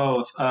could do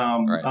both.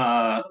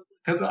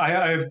 Because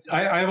I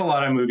have a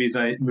lot of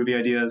movie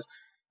ideas.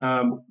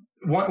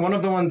 One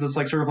of the ones that's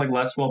like sort of like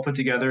less well put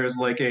together is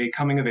like a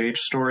coming of age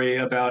story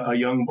about a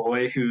young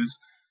boy whose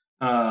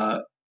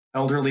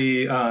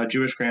elderly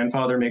Jewish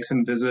grandfather makes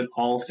him visit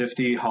all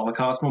 50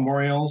 Holocaust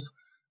memorials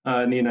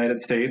in the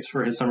United States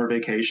for his summer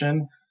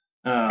vacation.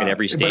 In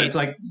every state, but it's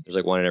like there's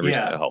like one in every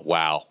state. Oh,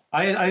 wow!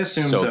 I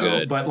assume so.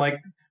 Good. But like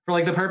for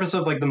like the purpose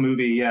of like the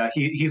movie,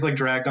 he's like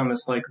dragged on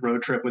this like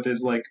road trip with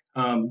his like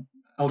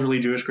elderly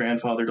Jewish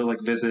grandfather to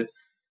like visit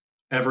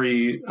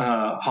every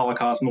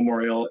Holocaust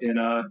memorial in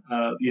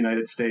the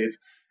United States.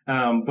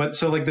 But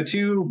so like the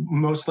two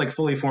most like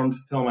fully formed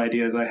film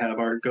ideas I have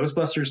are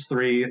Ghostbusters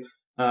 3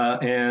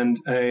 and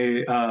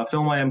a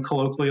film I am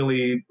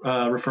colloquially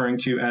referring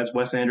to as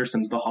Wes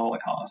Anderson's The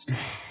Holocaust.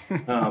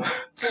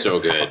 So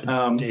good.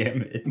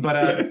 Damn it.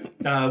 But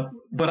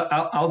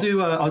I'll do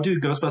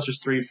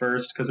Ghostbusters 3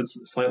 first because it's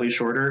slightly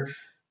shorter.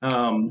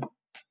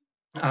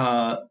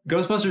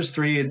 Ghostbusters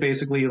 3 is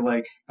basically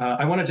like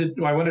I wanted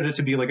it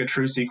to be like a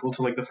true sequel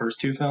to like the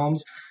first two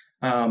films.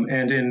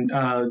 And in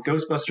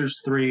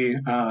Ghostbusters 3,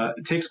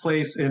 it takes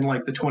place in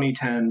like the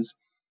 2010s.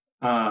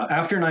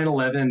 After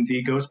 9/11,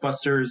 the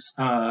Ghostbusters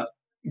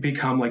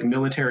become like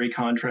military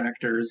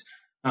contractors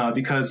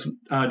because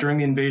during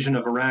the invasion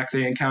of Iraq,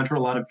 they encounter a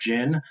lot of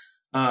jinn.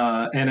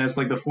 And as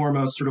like the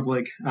foremost sort of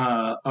like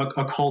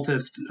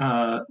occultist,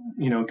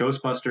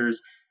 Ghostbusters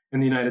in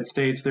the United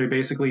States, they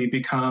basically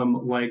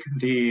become like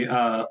the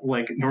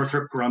like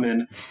Northrop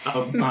Grumman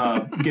of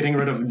getting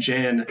rid of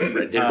jinn.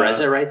 Did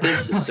Reza write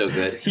this? This is so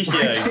good.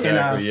 Yeah,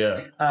 exactly.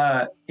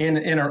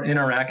 In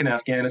Iraq and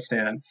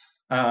Afghanistan.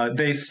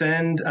 They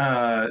send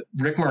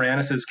Rick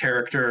Moranis'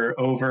 character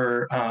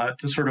over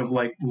to sort of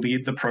like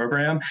lead the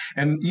program,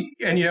 and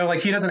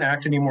like he doesn't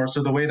act anymore.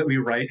 So the way that we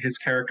write his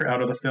character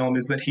out of the film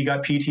is that he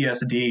got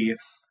PTSD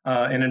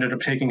and ended up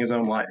taking his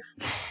own life.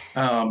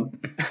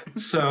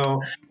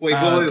 So wait,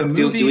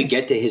 do we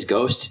get to his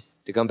ghost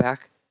to come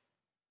back?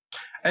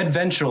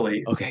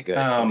 Eventually. Okay, good.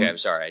 Okay, I'm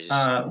sorry.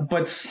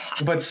 But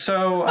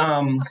so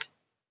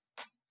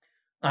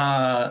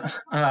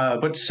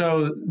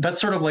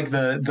that's sort of like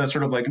the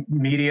sort of like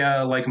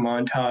media like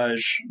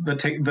montage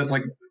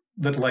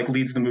that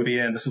leads the movie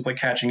in. This is like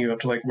catching you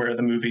up to like where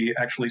the movie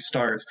actually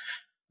starts,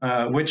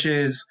 which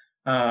is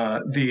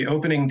the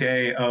opening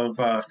day of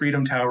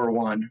Freedom Tower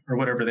 1 or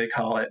whatever they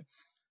call it.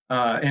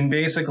 And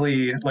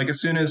basically, like as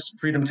soon as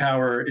Freedom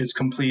Tower is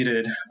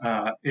completed,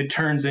 it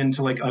turns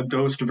into like a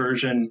ghost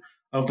version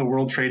of the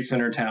World Trade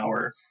Center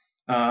tower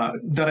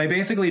that I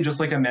basically just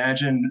like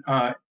imagine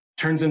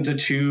turns into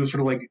two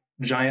sort of like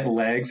giant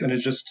legs and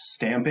is just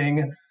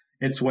stamping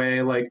its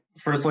way like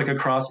first like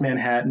across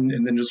Manhattan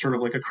and then just sort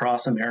of like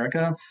across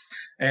America.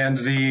 And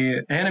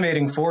the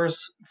animating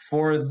force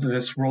for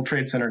this World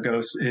Trade Center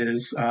ghost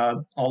is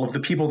all of the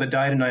people that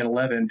died in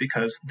 9/11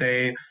 because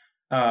they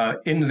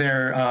in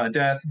their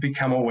death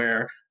become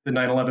aware that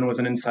 9/11 was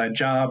an inside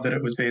job, that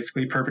it was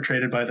basically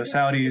perpetrated by the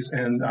Saudis,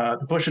 and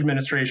the Bush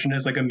administration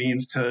is like a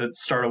means to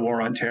start a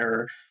war on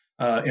terror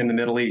in the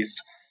Middle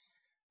East.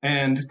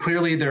 And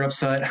clearly they're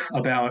upset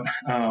about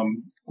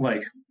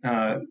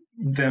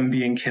them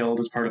being killed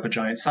as part of a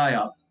giant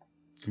psyop.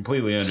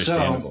 Completely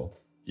understandable.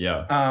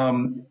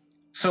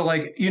 So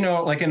like,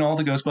 like in all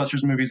the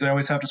Ghostbusters movies, they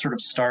always have to sort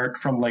of start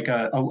from like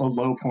a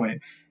low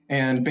point.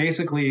 And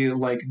basically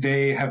like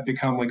they have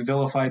become like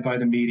vilified by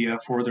the media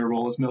for their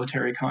role as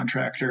military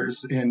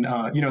contractors in,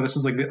 this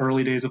is like the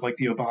early days of like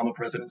the Obama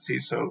presidency.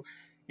 So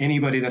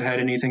anybody that had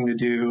anything to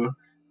do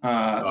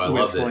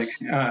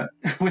the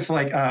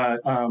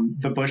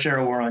Bush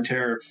era war on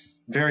terror,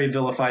 very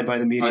vilified by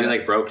the media. Oh, they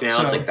like broke now?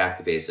 So, it's like back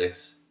to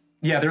basics.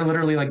 Yeah, they're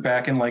literally like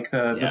back in like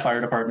the fire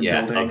department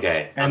building.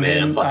 Okay. I'm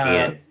fucking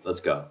in.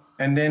 Let's go.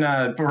 And then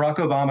Barack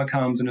Obama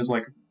comes and is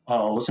like,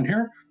 listen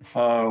here,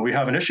 we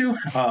have an issue.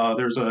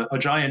 There's a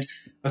giant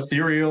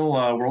ethereal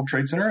World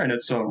Trade Center, and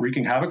it's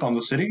wreaking havoc on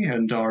the city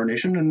and our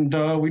nation, and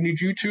we need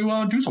you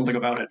to do something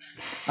about it.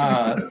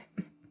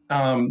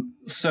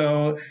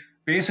 So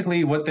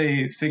basically what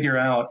they figure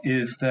out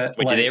is that...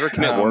 Wait, did they ever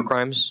commit war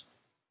crimes?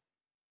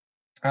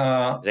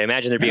 I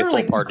imagine there'd be a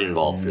full pardon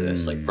involved for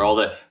this, like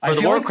for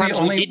the war crimes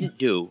we didn't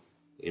do,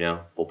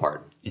 full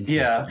pardon.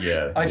 Yeah.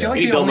 I feel like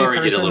maybe Bill Murray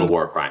did a little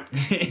war crime.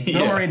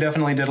 Bill Murray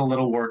definitely did a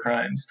little war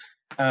crimes.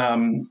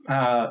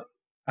 So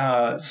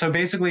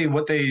basically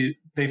what they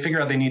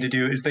figure out they need to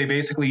do is they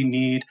basically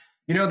need,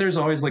 there's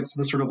always like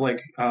this sort of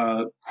like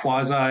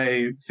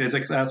quasi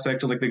physics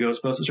aspect of like the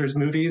Ghostbusters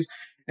movies.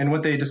 And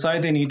what they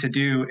decide they need to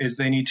do is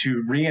they need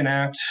to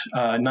reenact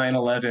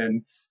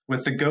 9/11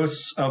 with the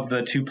ghosts of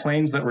the two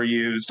planes that were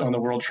used on the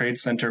World Trade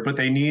Center, but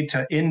they need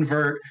to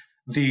invert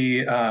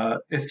the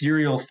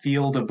ethereal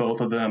field of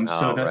both of them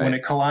so that when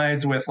it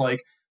collides with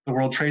like the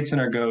World Trade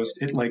Center ghost,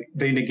 it like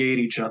they negate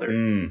each other.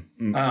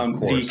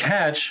 The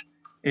catch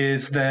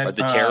is that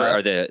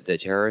are the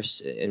terrorists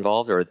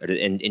involved, or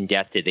in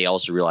death did they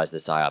also realize the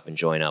psyop and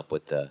join up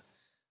with the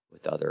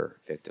other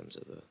victims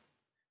of the?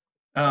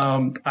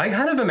 I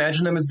kind of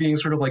imagine them as being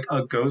sort of like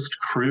a ghost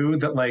crew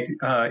that like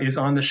is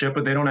on the ship,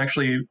 but they don't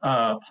actually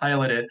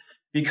pilot it,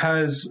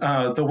 because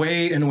the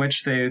way in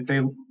which they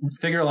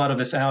figure a lot of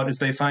this out is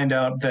they find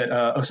out that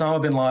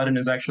Osama bin Laden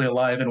is actually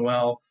alive and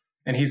well,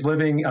 and he's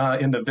living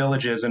in the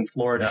villages in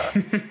Florida,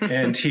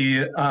 and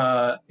he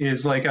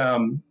is like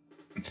not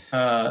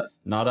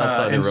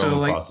outside the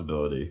realm of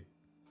possibility.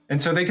 And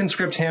so they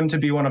conscript him to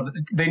be one of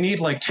they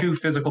need like two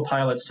physical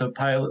pilots to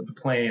pilot the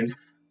planes,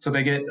 so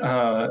they get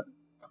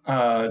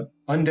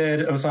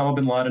undead Osama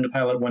bin Laden to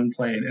pilot one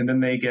plane, and then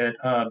they get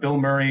Bill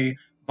Murray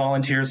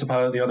volunteers to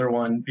pilot the other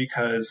one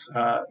because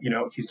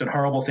he's done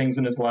horrible things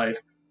in his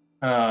life.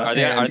 Are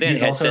they in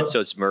headsets? So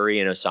it's Murray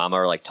and Osama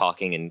are like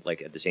talking and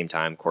like at the same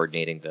time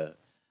coordinating the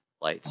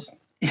flights.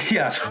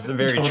 Yeah, it's a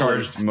very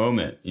charged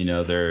moment.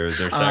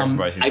 They're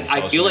sacrificing.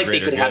 I feel like they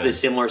could have this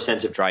similar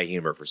sense of dry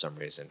humor for some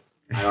reason.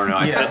 I don't know.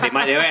 I feel like they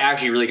might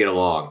actually really get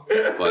along.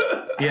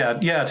 But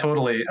yeah,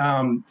 totally.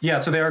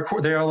 So they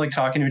are like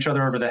talking to each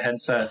other over the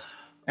headsets,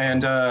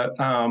 and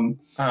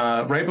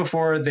right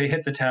before they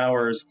hit the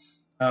towers,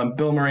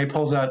 Bill Murray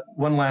pulls out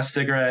one last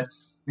cigarette.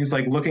 He's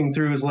like looking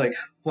through his like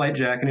flight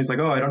jack, and he's like,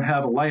 "Oh, I don't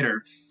have a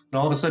lighter." And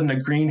all of a sudden, a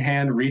green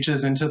hand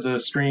reaches into the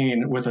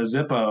screen with a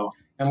Zippo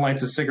and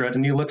lights a cigarette.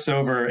 And he looks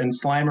over, and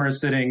Slimer is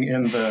sitting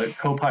in the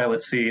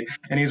co-pilot seat,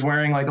 and he's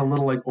wearing like a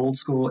little like old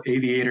school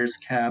aviator's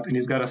cap, and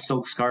he's got a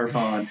silk scarf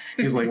on.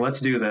 He's like,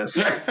 "Let's do this."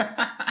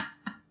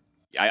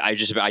 I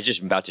just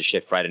about to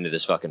shift right into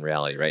this fucking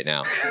reality right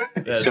now.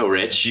 It's so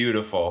rich.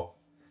 Beautiful.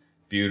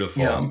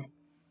 Yeah.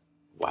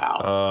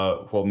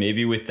 Wow. Well,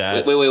 maybe with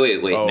that. Wait.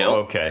 Oh, no.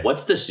 Okay.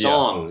 What's the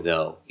song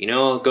though? You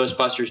know,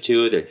 Ghostbusters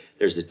 2.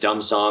 There's the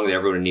dumb song that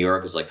everyone in New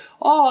York is like,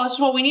 "Oh, this is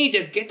what we need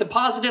to get the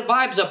positive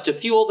vibes up to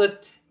fuel the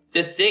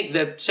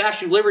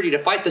Statue of Liberty to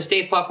fight the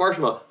Stay Puft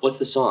Marshmallow." What's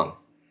the song?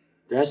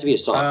 There has to be a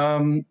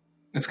song.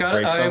 It's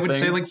got. I would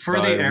say like for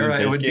the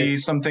era, it would be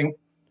something.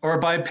 Or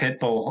by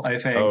Pitbull, I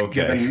think,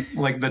 given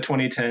like the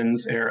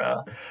 2010s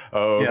era.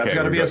 Oh, okay. Yeah, it's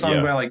got to be a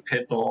song by like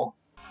Pitbull.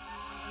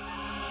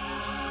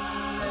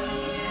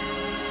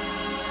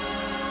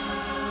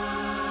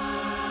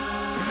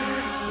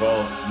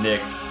 Well, Nick,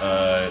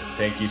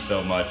 thank you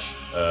so much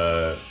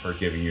for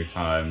giving your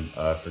time,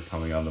 for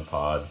coming on the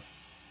pod.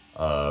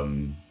 I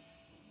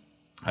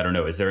don't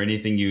know. Is there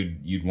anything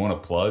you'd want to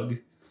plug?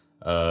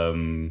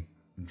 I'm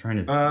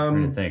trying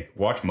to think.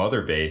 Watch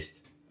Mother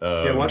Based.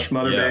 Watch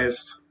Mother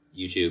Based.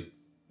 YouTube.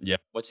 Yeah.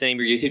 What's the name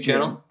of your YouTube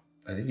channel?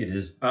 I think it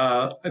is.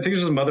 I think it's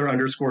just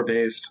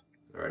Mother_Based.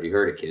 All right, you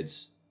heard it,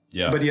 kids.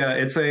 Yeah. But yeah,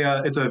 it's a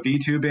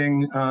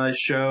VTubing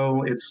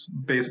show. It's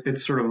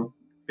sort of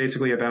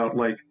basically about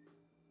like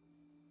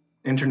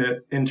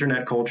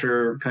internet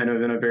culture, kind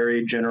of in a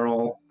very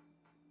general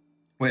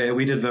way.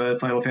 We did the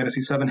Final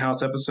Fantasy VII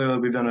House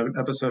episode. We've done an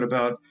episode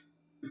about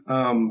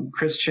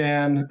Chris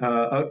Chan.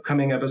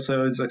 Upcoming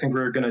episodes, I think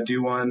we're going to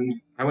do one.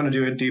 I want to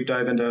do a deep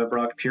dive into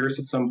Brock Pierce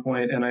at some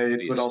point, and I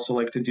would also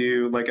like to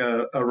do like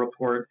a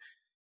report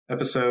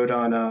episode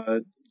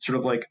on sort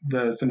of like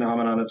the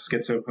phenomenon of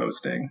schizo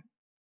posting.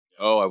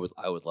 Oh, I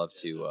would love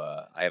to.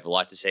 I have a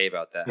lot to say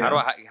about that. Yeah. Do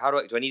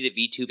I need a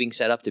VTubing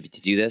setup to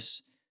do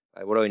this?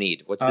 What do I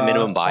need? What's the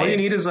minimum buy-in?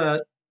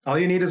 All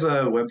you need is a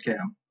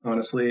webcam,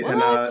 honestly, and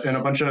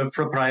a bunch of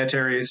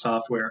proprietary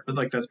software. But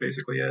like that's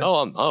basically it.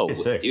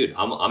 Dude,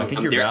 I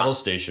think your battle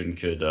station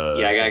could.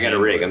 I got a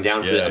rig. I'm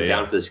down for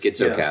the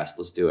Schizocast. Yeah.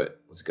 Let's do it.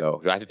 Let's go.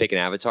 Do I have to pick an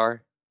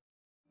avatar?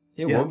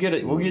 Yeah, we'll get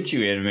it. We'll get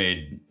you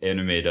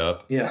animate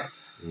up. Yeah.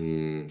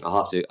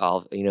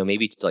 I'll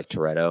maybe it's like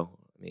Toretto.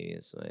 Maybe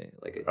it's like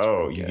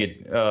a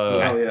get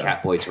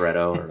Catboy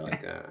Toretto or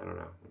like I don't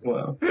know.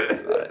 Wow.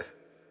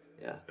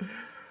 Yeah.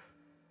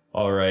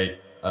 All right.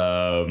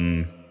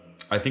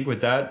 I think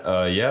with that,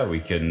 we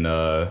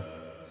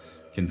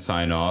can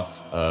sign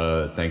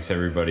off. Thanks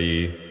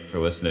everybody for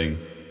listening.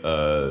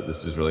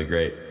 This was really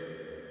great.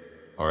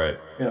 All right.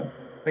 Yeah.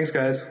 Thanks,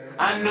 guys.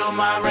 I knew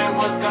my rent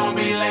was gonna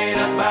be late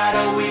about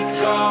a week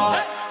ago.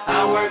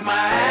 I worked my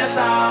ass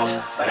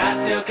off, but I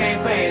still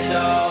can't pay it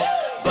though.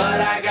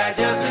 But I got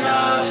just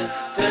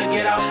enough to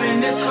get off in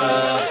this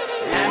club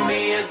and have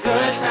me a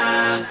good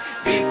time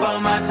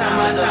before my time.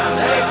 Let's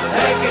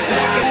get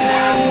down.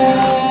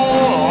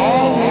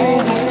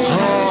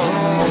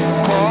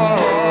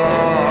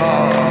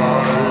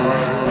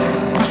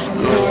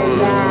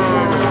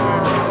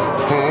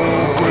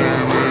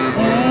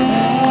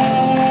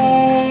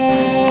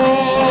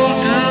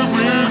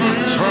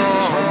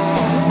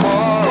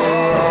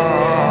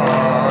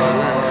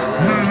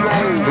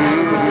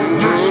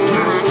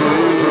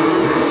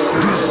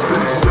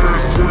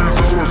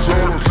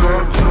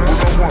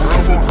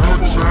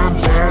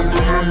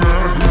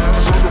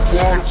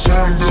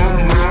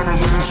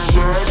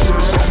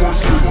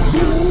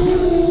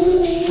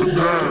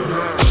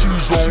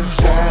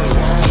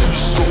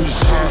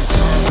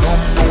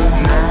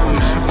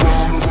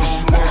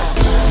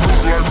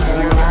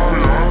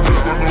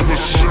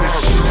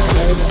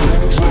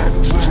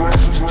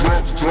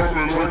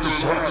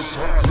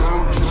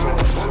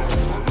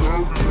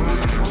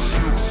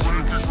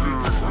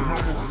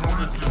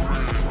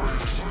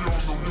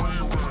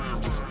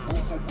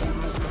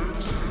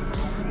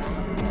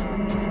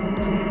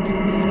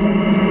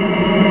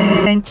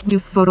 Thank you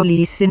for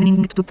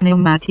listening to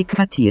Pneumatic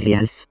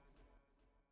Materials.